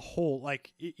the whole,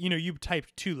 like, you know, you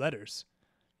typed 2 letters.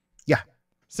 Yeah.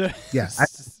 So yeah,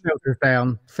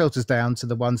 filters down to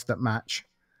the ones that match.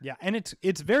 Yeah, and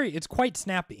it's quite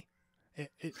snappy.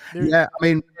 Yeah, I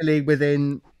mean, really,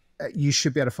 within you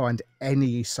should be able to find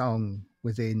any song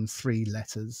within 3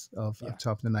 letters of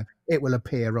type of the name. It will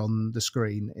appear on the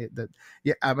screen.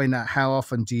 I mean, how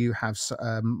often do you have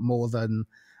more than,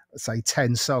 say,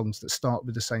 10 songs that start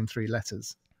with the same 3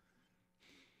 letters?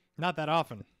 Not that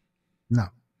often. No.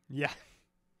 Yeah.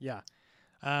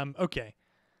 Okay.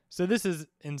 So this is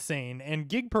insane. And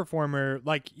Gig Performer,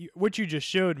 like what you just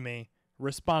showed me,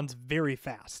 responds very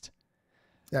fast.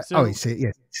 So, it's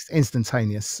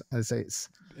instantaneous. As it's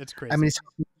crazy. I mean,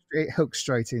 it hooks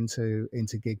straight into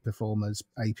Gig Performer's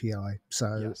API.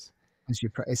 So as you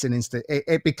it's an instant.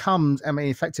 It becomes. I mean,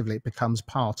 effectively, it becomes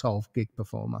part of Gig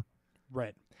Performer.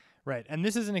 Right. And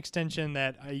this is an extension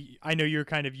that I know you're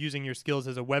kind of using your skills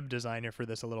as a web designer for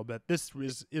this a little bit. This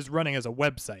is running as a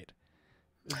website.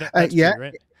 That's true,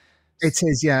 right? It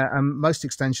is, yeah. Most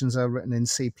extensions are written in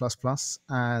C++,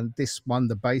 and this one,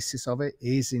 the basis of it,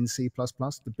 is in C++,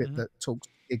 the bit that talks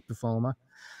Gig Performer.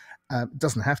 It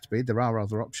doesn't have to be. There are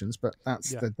other options, but that's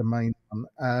the main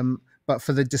one. But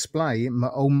for the display,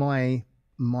 all my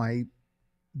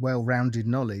well-rounded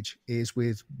knowledge is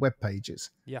with web pages.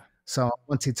 Yeah. So I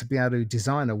wanted to be able to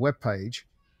design a web page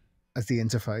as the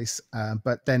interface,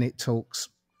 but then it talks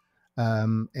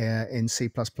in C++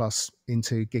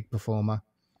 into Gig Performer.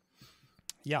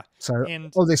 Yeah. So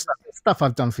all this stuff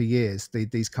I've done for years,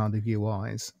 these kind of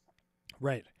UIs.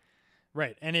 Right.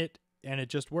 And it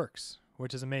just works,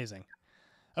 which is amazing.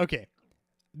 Okay.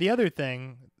 The other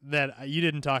thing that you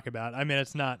didn't talk about, I mean,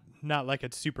 it's not like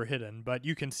it's super hidden, but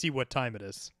you can see what time it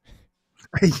is.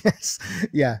 Yes.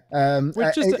 Yeah.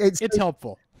 Which it's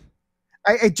helpful.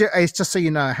 It's just so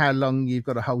you know how long you've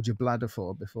got to hold your bladder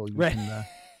for before you can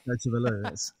go to the loo.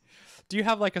 Do you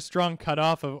have like a strong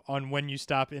cutoff on when you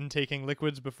stop intaking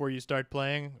liquids before you start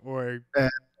playing, or?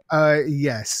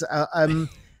 Yes. And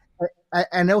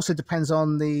it also depends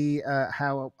on the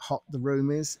how hot the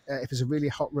room is. If it's a really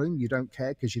hot room, you don't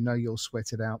care because you know you'll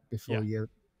sweat it out before you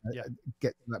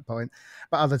get to that point.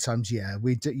 But other times, you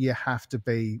have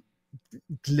to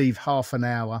leave half an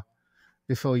hour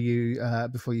before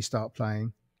you start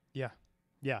playing. Yeah.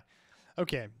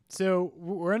 Okay, so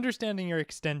we're understanding your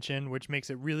extension, which makes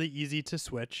it really easy to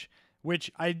switch,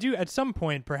 which I do at some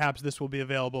point. Perhaps this will be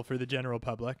available for the general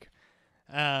public,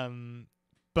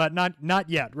 but not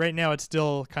yet. Right now, it's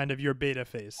still kind of your beta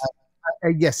phase.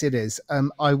 Yes, it is.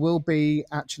 I will be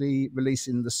actually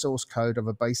releasing the source code of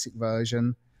a basic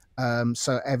version,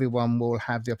 so everyone will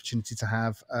have the opportunity to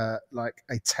have like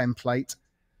a template,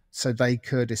 so they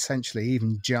could essentially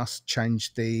even just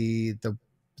change the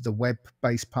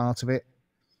web-based part of it,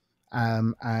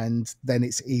 and then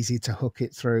it's easy to hook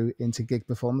it through into Gig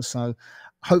Performer. So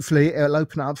hopefully it'll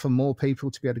open up for more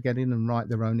people to be able to get in and write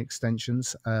their own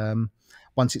extensions.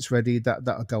 Once it's ready,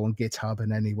 that'll go on GitHub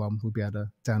and anyone will be able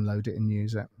to download it and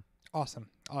use it. Awesome.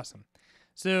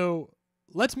 So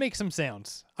let's make some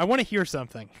sounds. I want to hear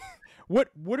something. What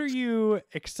are you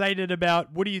excited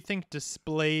about? What do you think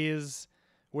displays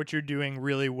what you're doing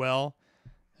really well?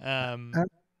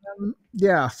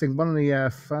 Yeah, I think one of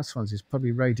the first ones is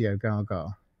probably Radio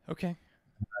Gaga. Okay.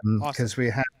 Because we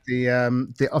have the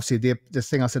obviously the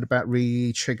thing I said about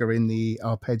re-triggering the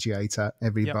arpeggiator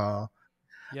every bar.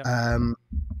 Yep.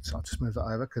 So I'll just move that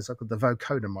over because I've got the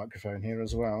vocoder microphone here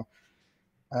as well.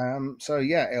 So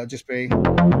yeah, it'll just be.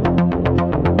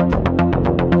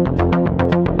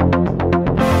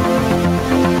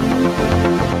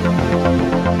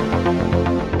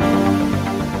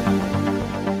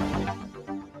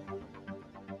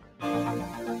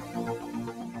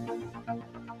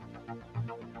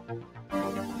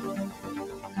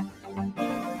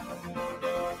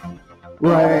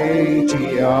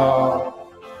 Radio.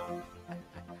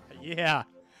 Yeah.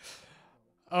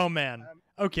 Oh man.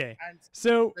 Okay.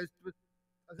 So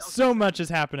much is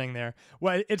happening there.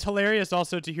 Well, it's hilarious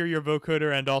also to hear your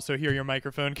vocoder and also hear your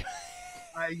microphone.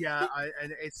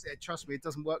 And trust me, it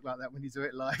doesn't work like that when you do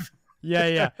it live.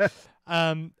 Yeah.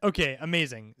 Okay,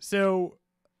 amazing. So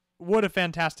what a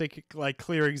fantastic, like,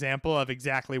 clear example of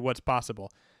exactly what's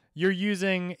possible. You're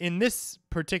using, in this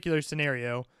particular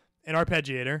scenario, an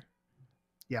arpeggiator,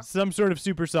 some sort of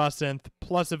supersaw synth,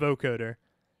 plus a vocoder,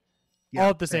 all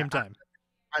at the same time.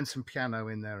 And some piano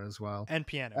in there as well. And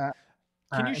piano.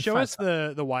 Can you show us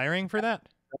the wiring for that?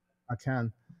 I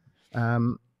can.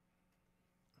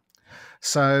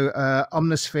 So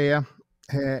Omnisphere,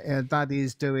 that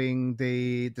is doing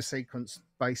the sequence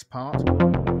bass part.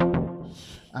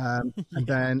 And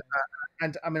then,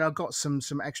 and I mean, I've got some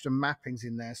extra mappings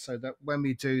in there so that when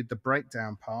we do the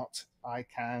breakdown part, I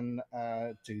can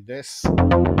do this.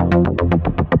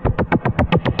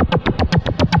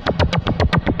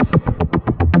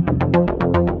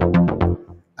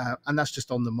 And that's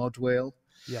just on the mod wheel.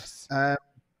 Yes.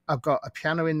 I've got a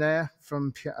piano in there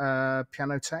from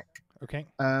Piano Tech. Okay.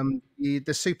 The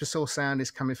Supersaw sound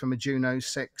is coming from a Juno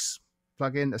 6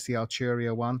 plugin. That's the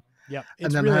Arturia one. Yeah,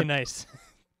 it's really nice.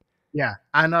 Yeah,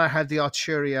 and I had the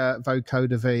Arturia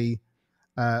Vocoder V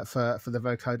for the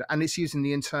vocoder, and it's using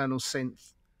the internal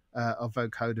synth of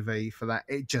Vocoder V for that.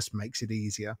 It just makes it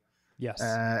easier. Yes.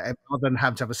 Rather than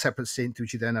having to have a separate synth,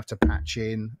 which you then have to patch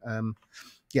in.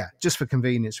 Yeah, just for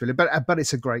convenience, really. But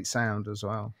it's a great sound as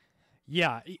well.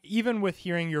 Yeah, even with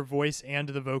hearing your voice and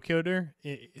the vocoder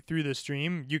through the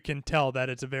stream, you can tell that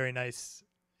it's a very nice.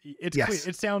 It's clear.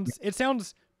 It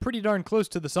sounds pretty darn close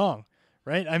to the song,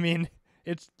 right? I mean,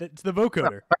 it's the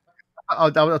vocoder.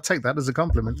 I'll take that as a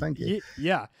compliment. Thank you.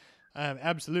 Yeah,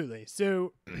 absolutely.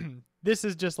 So this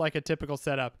is just like a typical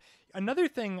setup. Another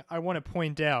thing I want to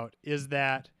point out is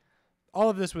that all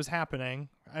of this was happening,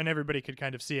 and everybody could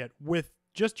kind of see it, with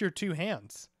just your two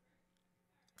hands.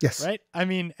 Yes. Right? I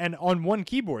mean, and on one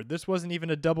keyboard. This wasn't even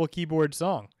a double keyboard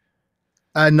song.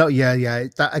 No, yeah.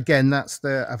 That again, that's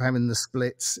of having the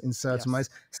splits in certain ways.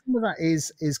 Some of that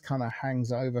is kind of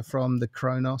hangs over from the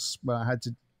Kronos, where I had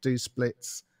to do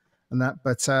splits and that.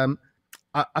 But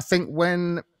I think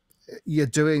when you're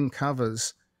doing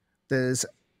covers, there's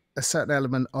a certain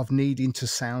element of needing to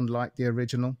sound like the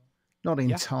original. Not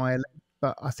entirely,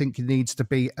 but I think it needs to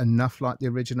be enough like the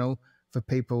original for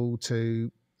people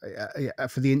to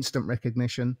for the instant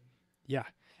recognition. Yeah,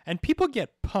 and people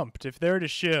get pumped if they're at a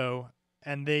show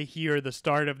and they hear the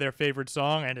start of their favorite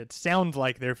song and it sounds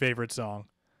like their favorite song.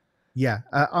 Yeah,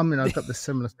 I mean, I've got the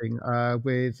similar thing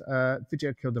with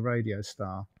Video Killed the Radio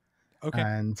Star. Okay.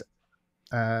 And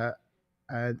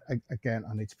again,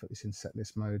 I need to put this in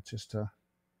setlist mode just to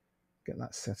get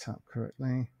that set up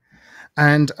correctly.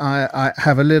 And I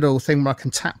have a little thing where I can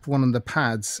tap one of the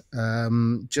pads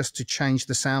just to change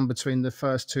the sound between the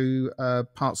first two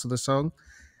parts of the song.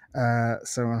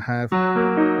 So I'll have...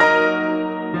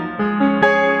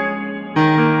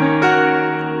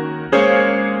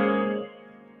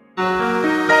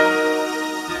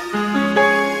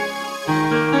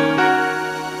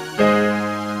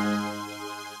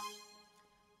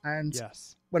 And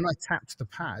when I tapped the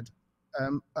pad,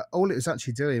 all it was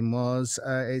actually doing was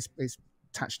it's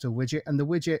attached to a widget, and the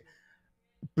widget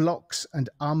blocks and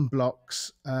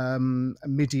unblocks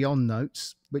MIDI on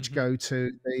notes, which go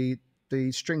to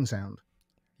the string sound.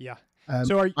 Yeah.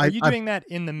 So are you doing that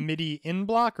in the MIDI in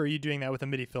block, or are you doing that with a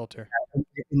MIDI filter?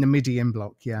 In the MIDI in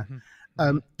block, yeah.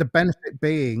 The benefit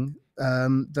being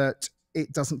that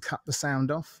it doesn't cut the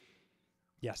sound off.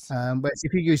 Yes. Whereas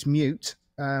if you use mute,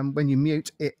 when you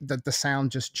mute it, the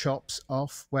sound just chops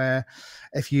off. Where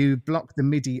if you block the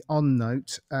MIDI on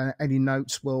note, any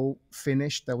notes will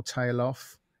finish, they'll tail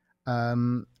off,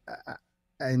 and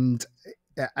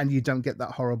you don't get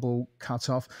that horrible cut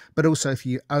off. But also, if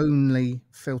you only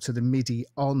filter the MIDI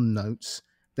on notes,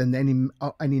 then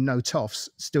any note offs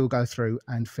still go through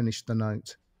and finish the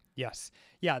note. Yes.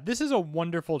 Yeah, this is a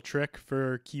wonderful trick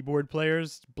for keyboard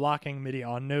players, blocking MIDI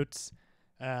on notes.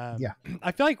 I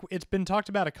feel like it's been talked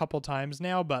about a couple times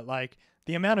now, but like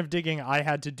the amount of digging I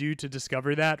had to do to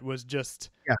discover that was just...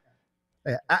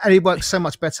 Yeah. And it works so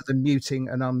much better than muting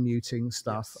and unmuting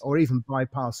stuff, or even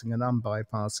bypassing and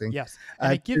unbypassing. Yes,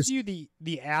 and it gives you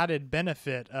the added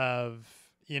benefit of,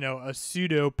 a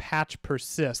pseudo patch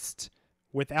persist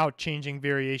without changing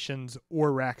variations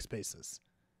or rack spaces.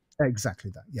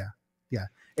 Exactly that, yeah.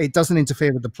 It doesn't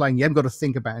interfere with the playing. You haven't got to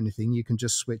think about anything. You can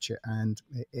just switch it, and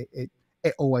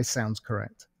it always sounds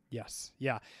correct. Yes,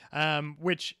 yeah.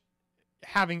 Which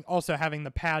having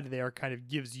the pad there kind of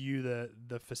gives you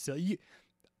the facility.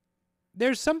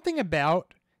 There's something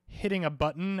about hitting a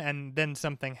button and then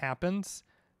something happens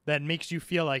that makes you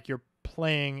feel like you're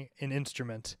playing an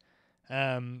instrument.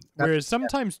 Whereas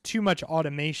sometimes too much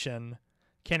automation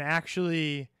can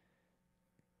actually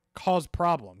cause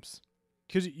problems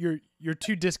because you're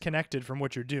too disconnected from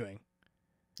what you're doing.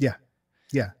 Yeah,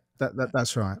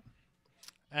 that's right.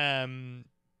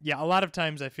 Yeah, a lot of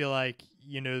times I feel like,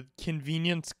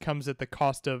 convenience comes at the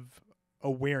cost of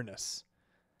awareness,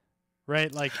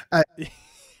 right? Like,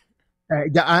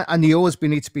 yeah, and you always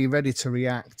need to be ready to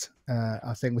react.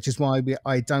 I think, which is why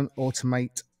I don't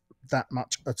automate that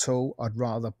much at all. I'd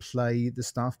rather play the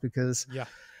stuff because yeah,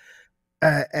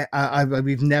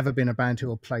 we've never been a band who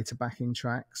will play to backing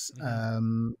tracks.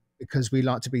 Because we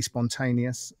like to be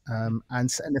spontaneous. And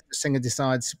if the singer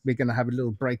decides we're going to have a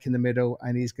little break in the middle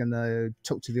and he's going to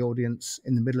talk to the audience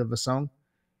in the middle of a song,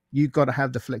 you've got to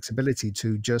have the flexibility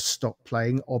to just stop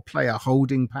playing or play a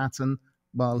holding pattern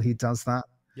while he does that.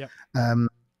 Yep.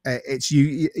 It's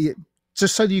you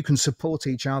just so that you can support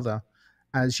each other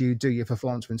as you do your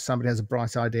performance. When somebody has a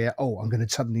bright idea, oh, I'm going to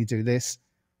suddenly do this,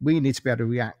 we need to be able to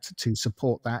react to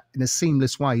support that in a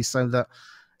seamless way so that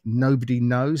nobody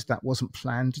knows that wasn't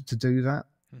planned to do that.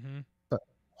 But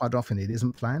quite often it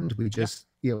isn't planned. We just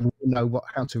we know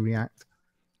how to react.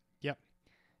 Yep,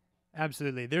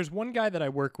 absolutely. There's one guy that I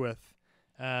work with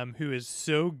who is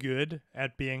so good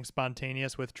at being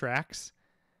spontaneous with tracks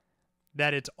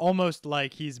that it's almost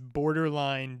like he's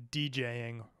borderline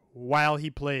DJing while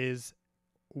he plays,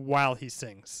 while he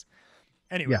sings.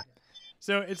 Anyway,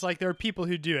 so it's like there are people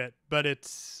who do it, but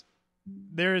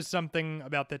there is something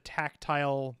about the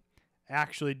tactile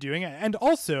actually doing it. And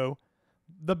also,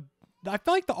 I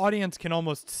feel like the audience can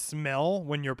almost smell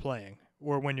when you're playing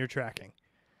or when you're tracking.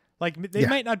 Like, they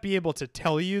might not be able to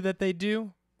tell you that they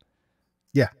do.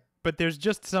 Yeah. But there's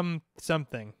just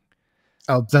something.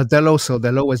 Oh, there'll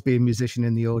always be a musician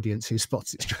in the audience who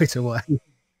spots it straight away.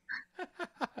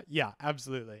 Yeah,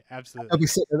 absolutely. Absolutely. I'll be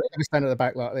standing at the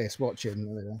back like this,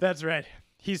 watching. That's right.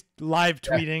 He's live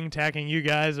tweeting, tagging you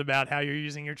guys about how you're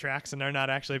using your tracks and they're not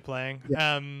actually playing.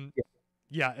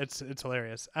 Yeah, it's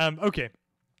hilarious. Okay.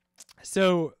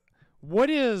 So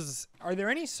are there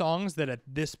any songs that at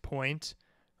this point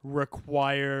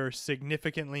require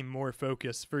significantly more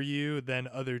focus for you than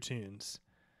other tunes?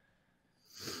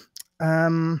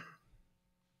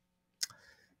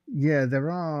 Yeah, there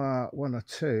are one or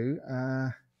two.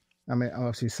 I mean,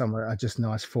 obviously some are just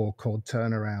nice 4-chord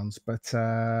turnarounds, but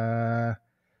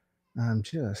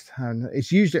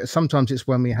it's usually, sometimes it's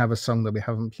when we have a song that we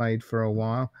haven't played for a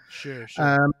while. Sure.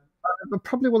 But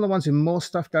probably one of the ones with more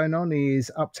stuff going on is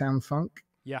Uptown Funk.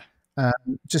 Yeah.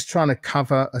 Just trying to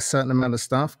cover a certain amount of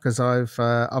stuff because I've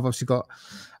obviously got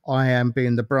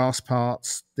being the brass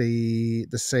parts, the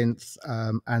synth,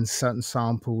 and certain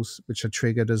samples which are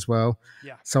triggered as well.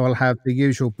 Yeah. So I'll have the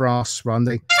usual brass run.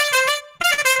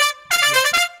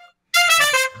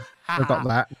 I've got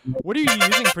that. What are you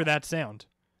using for that sound?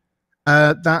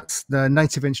 That's the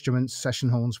Native Instruments Session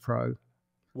Horns Pro.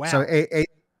 Wow. So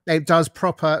it does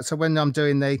proper. So when I'm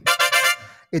doing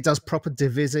it does proper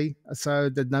divisi. So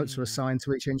the notes are assigned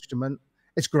to each instrument.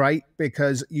 It's great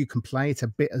because you can play it a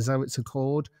bit as though it's a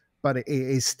chord, but it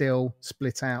is still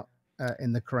split out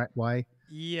in the correct way.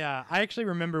 Yeah, I actually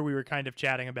remember we were kind of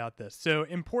chatting about this. So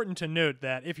important to note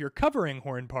that if you're covering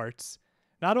horn parts,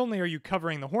 not only are you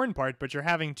covering the horn part, but you're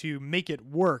having to make it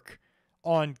work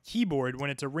on keyboard when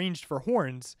it's arranged for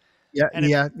horns. Yeah,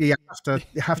 you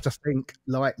have to think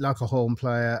like a horn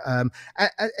player.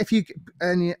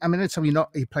 Anytime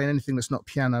you're playing anything that's not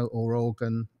piano or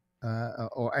organ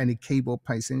or any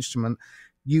keyboard-based instrument,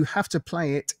 you have to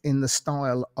play it in the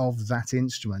style of that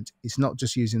instrument. It's not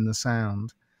just using the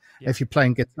sound. Yeah. If you're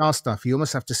playing guitar stuff, you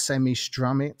almost have to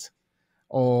semi-strum it.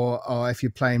 Or if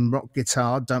you're playing rock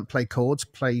guitar, don't play chords,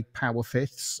 play power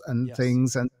fifths and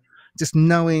things. And just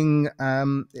knowing,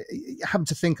 having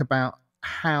to think about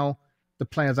how the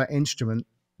player of that instrument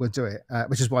will do it,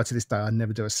 which is why to this day I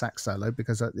never do a sax solo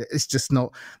because it's just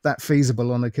not that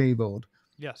feasible on a keyboard.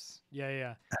 Yes.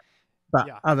 Yeah. But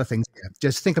other things,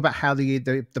 just think about how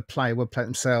the player will play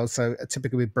themselves. So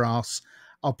typically with brass,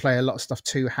 I'll play a lot of stuff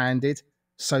two-handed,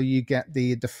 so you get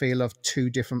the feel of two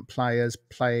different players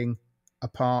playing a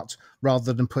part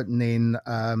rather than putting in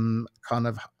kind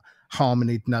of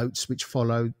harmonied notes which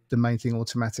follow the main thing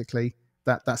automatically.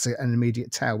 That's an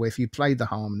immediate tell. Where if you play the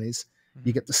harmonies,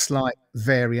 you get the slight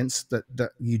variance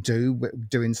that you do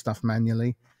doing stuff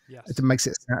manually. Yes. It makes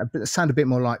it sound a bit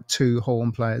more like two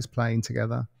horn players playing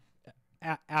together.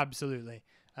 Absolutely.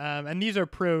 And these are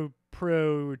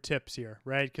pro tips here,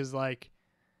 right? Because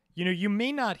you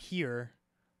may not hear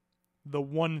the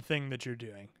one thing that you're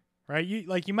doing, right?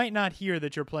 You might not hear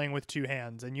that you're playing with two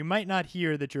hands, and you might not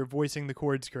hear that you're voicing the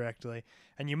chords correctly,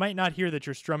 and you might not hear that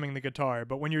you're strumming the guitar.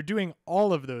 But when you're doing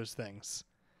all of those things,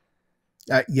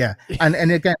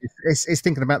 and again, it's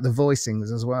thinking about the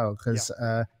voicings as well, because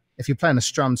if you're playing a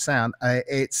strum sound,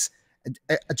 it's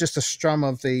just a strum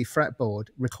of the fretboard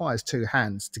requires two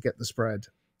hands to get the spread.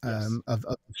 Yes.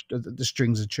 That the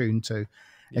strings are tuned to.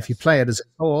 If you Yes. play it as a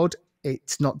chord,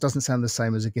 doesn't sound the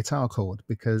same as a guitar chord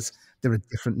because Yes. there are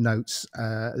different notes.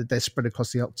 They're spread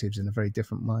across the octaves in a very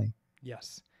different way.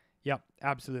 Yes. Yep.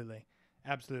 Absolutely.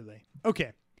 Absolutely.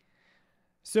 Okay.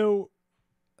 So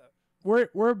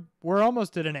we're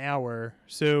almost at an hour.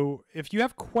 So if you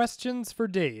have questions for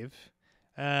Dave,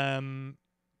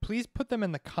 please put them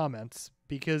in the comments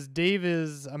because Dave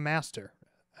is a master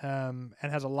and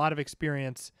has a lot of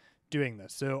experience doing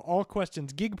this. So all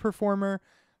questions gig performer,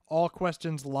 all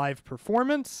questions live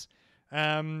performance.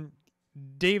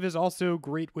 Dave is also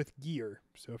great with gear.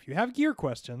 So if you have gear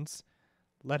questions,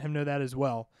 let him know that as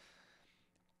well.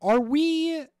 Are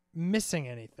we missing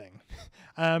anything?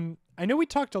 I know we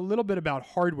talked a little bit about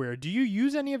hardware. Do you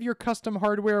use any of your custom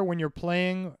hardware when you're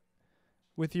playing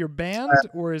with your band,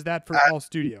 or is that for all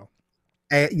studio?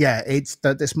 Yeah,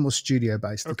 it's more studio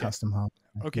based. The Okay. custom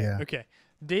hardware. Okay. Yeah. Okay.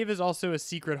 Dave is also a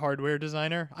secret hardware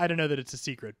designer. I don't know that it's a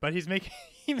secret, but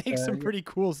he makes some pretty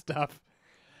cool stuff.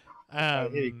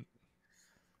 Here's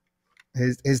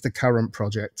the current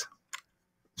project.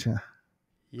 Sure.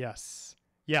 Yes.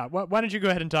 Yeah. Why don't you go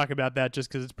ahead and talk about that just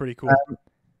because it's pretty cool.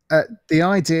 The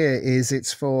idea is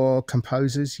it's for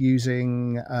composers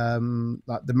using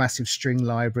like the massive string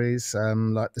libraries,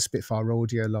 like the Spitfire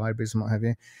audio libraries and what have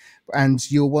you.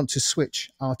 And you'll want to switch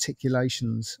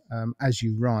articulations as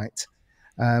you write.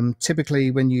 Typically,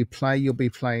 when you play, you'll be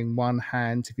playing one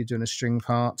hand if you're doing a string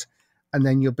part, and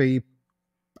then you'll be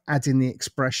adding the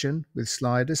expression with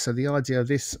sliders. So the idea of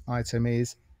this item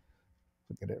is,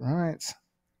 get it right.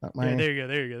 That way. Yeah, there you go.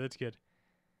 There you go. That's good.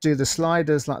 Do the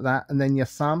sliders like that, and then your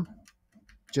thumb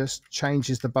just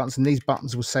changes the buttons, and these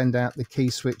buttons will send out the key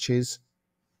switches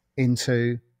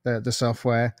into the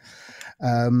software.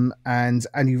 And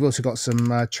you've also got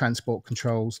some transport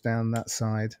controls down that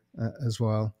side as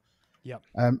well. Yeah.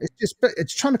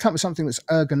 It's trying to come up with something that's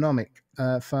ergonomic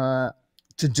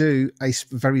to do a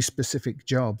very specific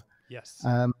job. Yes.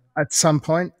 At some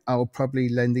point, I'll probably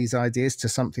lend these ideas to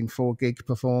something for gig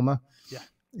performer. Yeah.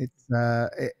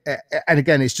 And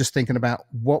again, it's just thinking about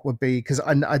what would be, because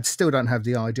I still don't have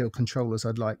the ideal controllers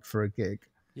I'd like for a gig.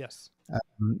 Yes.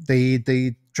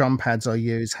 The drum pads I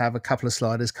use have a couple of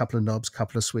sliders, couple of knobs,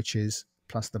 couple of switches,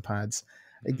 plus the pads.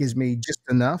 It gives me just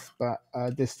enough, but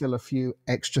there's still a few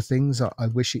extra things I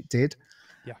wish it did.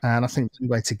 Yeah. And I think the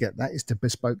way to get that is to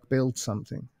bespoke build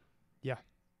something. Yeah.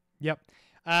 Yep.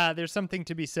 There's something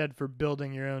to be said for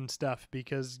building your own stuff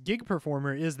because gig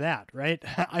performer is that, right?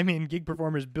 I mean, gig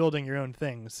performer is building your own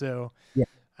thing. So, yeah.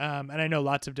 And I know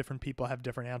lots of different people have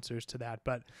different answers to that,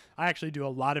 but I actually do a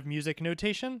lot of music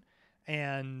notation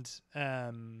and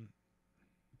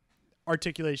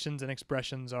articulations and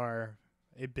expressions are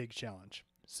a big challenge.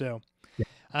 So,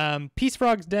 Peace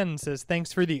Frog's Den says,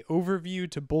 thanks for the overview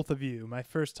to both of you. My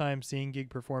first time seeing gig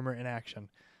performer in action.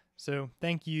 So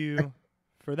thank you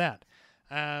for that.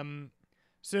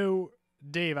 So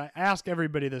Dave, I ask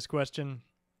everybody this question.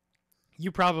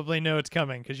 You probably know it's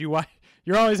coming because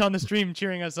you're always on the stream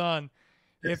cheering us on.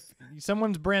 If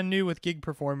someone's brand new with gig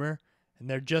performer and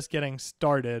they're just getting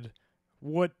started,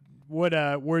 what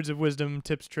words of wisdom,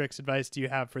 tips, tricks, advice do you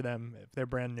have for them if they're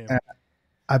brand new?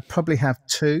 I probably have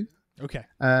two. Okay.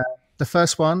 The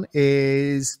first one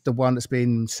is the one that's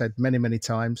been said many, many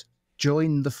times.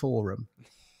 Join the forum.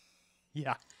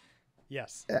 Yeah.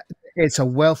 Yes. It's a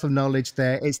wealth of knowledge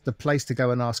there. It's the place to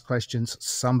go and ask questions.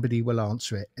 Somebody will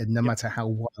answer it. And no matter how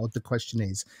wild the question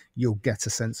is, you'll get a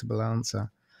sensible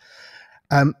answer.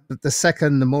 But the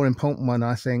second, the more important one,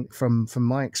 I think, from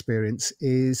my experience,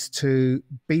 is to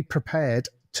be prepared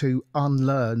to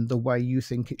unlearn the way you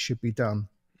think it should be done.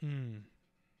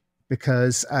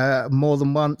 Because more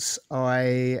than once,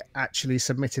 I actually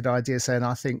submitted ideas saying,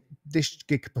 I think this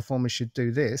gig performer should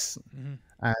do this.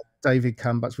 David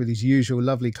comes with his usual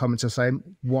lovely comments of saying,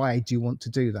 why do you want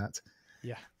to do that?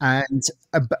 Yeah.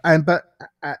 But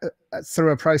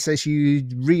through a process, you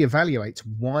reevaluate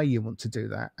why you want to do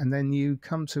that. And then you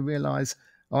come to realize,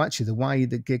 oh, actually, the way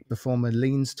the gig performer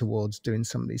leans towards doing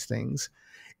some of these things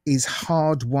is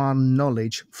hard-won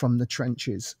knowledge from the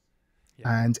trenches.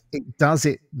 Yeah. And it does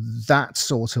it that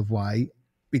sort of way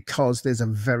because there's a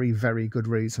very, very good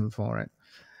reason for it.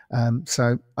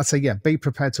 So I'd say, be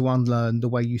prepared to unlearn the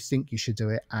way you think you should do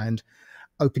it and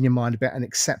open your mind a bit and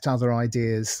accept other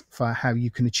ideas for how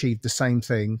you can achieve the same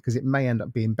thing, because it may end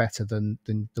up being better than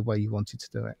the way you wanted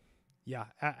to do it. Yeah,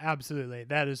 absolutely.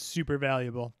 That is super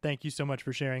valuable. Thank you so much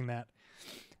for sharing that.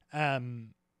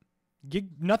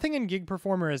 Nothing in gig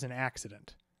performer is an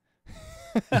accident.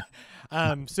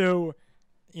 So,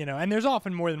 and there's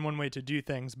often more than one way to do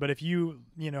things, but if you,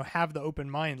 have the open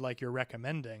mind like you're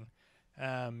recommending,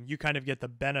 you kind of get the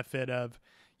benefit of,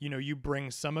 you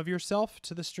bring some of yourself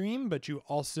to the stream, but you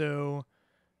also,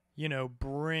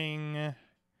 bring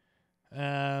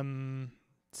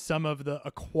some of the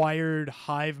acquired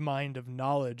hive mind of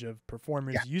knowledge of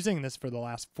performers using this for the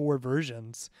last 4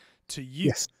 versions to you.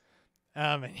 Yes.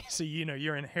 So,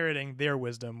 you're inheriting their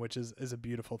wisdom, which is a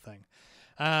beautiful thing.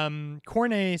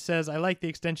 Corne says, I like the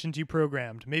extensions you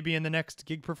programmed. Maybe in the next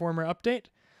Gig Performer update,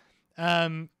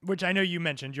 which I know you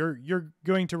mentioned. You're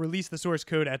going to release the source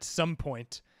code at some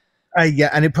point. Yeah,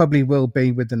 and it probably will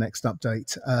be with the next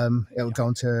update. It'll go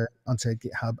onto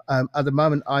GitHub. At the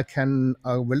moment,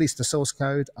 I'll release the source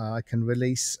code. I can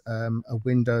release a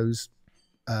Windows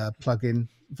plugin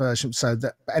version so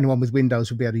that anyone with Windows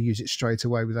will be able to use it straight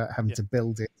away without having to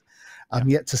build it. I'm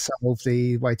yet to solve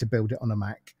the way to build it on a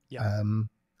Mac.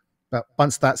 But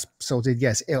once that's sorted,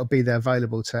 yes, it'll be there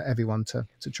available to everyone to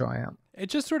try out. It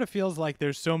just sort of feels like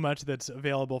there's so much that's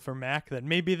available for Mac that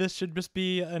maybe this should just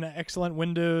be an excellent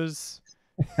Windows.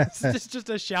 It's just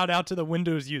a shout out to the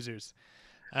Windows users,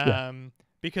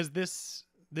 because this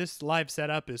live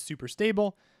setup is super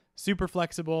stable, super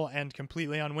flexible, and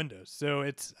completely on Windows. So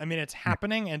it's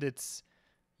happening, and it's,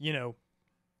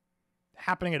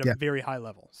 happening at a very high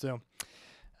level. So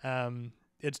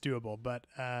it's doable, but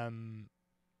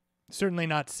certainly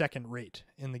not second rate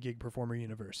in the Gig Performer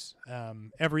universe.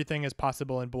 Everything is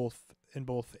possible in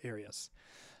both areas.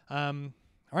 All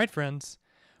right, friends.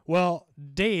 Well,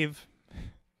 Dave,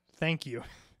 thank you.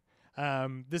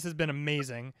 This has been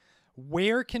amazing.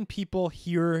 Where can people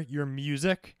hear your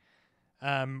music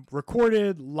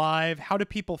recorded live? How do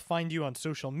people find you on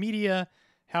social media?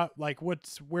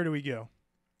 Where do we go?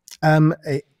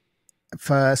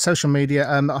 For social media,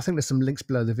 I think there's some links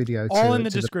below the video. All in the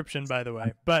description, by the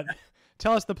way. But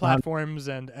tell us the platforms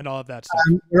and all of that stuff.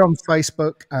 We're on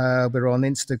Facebook. We're on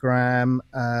Instagram.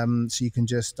 So you can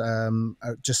just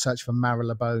search for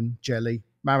Marylebone Jelly.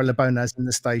 Marylebone as in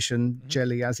the station,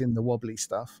 jelly as in the wobbly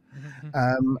stuff.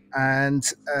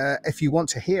 And if you want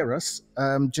to hear us,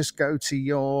 just go to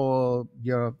your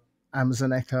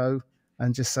Amazon Echo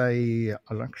and just say,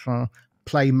 Alexa,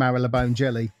 play Marylebone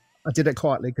Jelly. I did it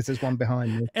quietly because there's one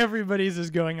behind me. Everybody's is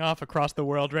going off across the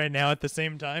world right now at the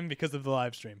same time because of the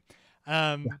live stream.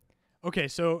 Okay,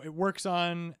 so it works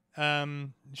on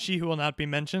She Who Will Not Be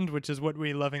Mentioned, which is what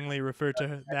we lovingly refer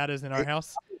to that as in our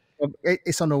house.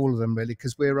 It's on all of them, really,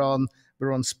 because we're on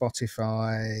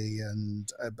Spotify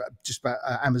and just about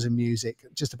Amazon Music,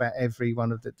 just about every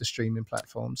one of the streaming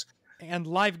platforms. And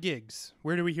live gigs,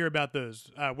 where do we hear about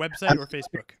those? Website or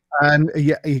Facebook?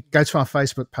 You go to our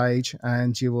Facebook page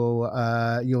and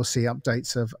you'll see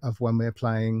updates of when we're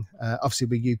playing. Obviously,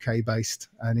 we're UK based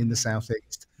and in the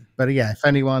southeast. But if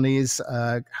anyone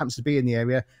happens to be in the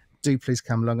area, do please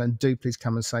come along and do please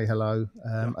come and say hello.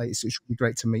 It should be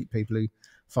great to meet people who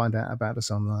find out about us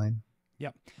online.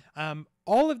 Yep.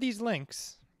 All of these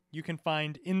links you can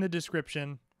find in the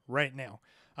description right now.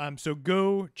 So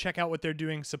go check out what they're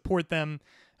doing, support them.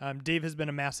 Dave has been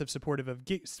a massive supporter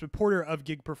of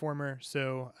Gig Performer,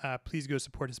 so please go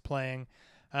support his playing.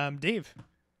 Dave,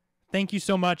 thank you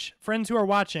so much. Friends who are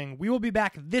watching, we will be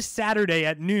back this Saturday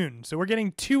at noon, so we're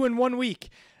getting 2 in 1 week.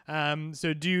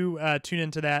 So do tune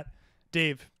into that.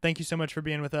 Dave, thank you so much for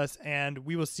being with us, and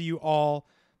we will see you all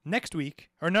next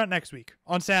week, or not next week,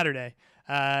 on Saturday,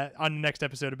 on the next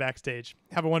episode of Backstage.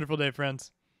 Have a wonderful day,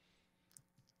 friends.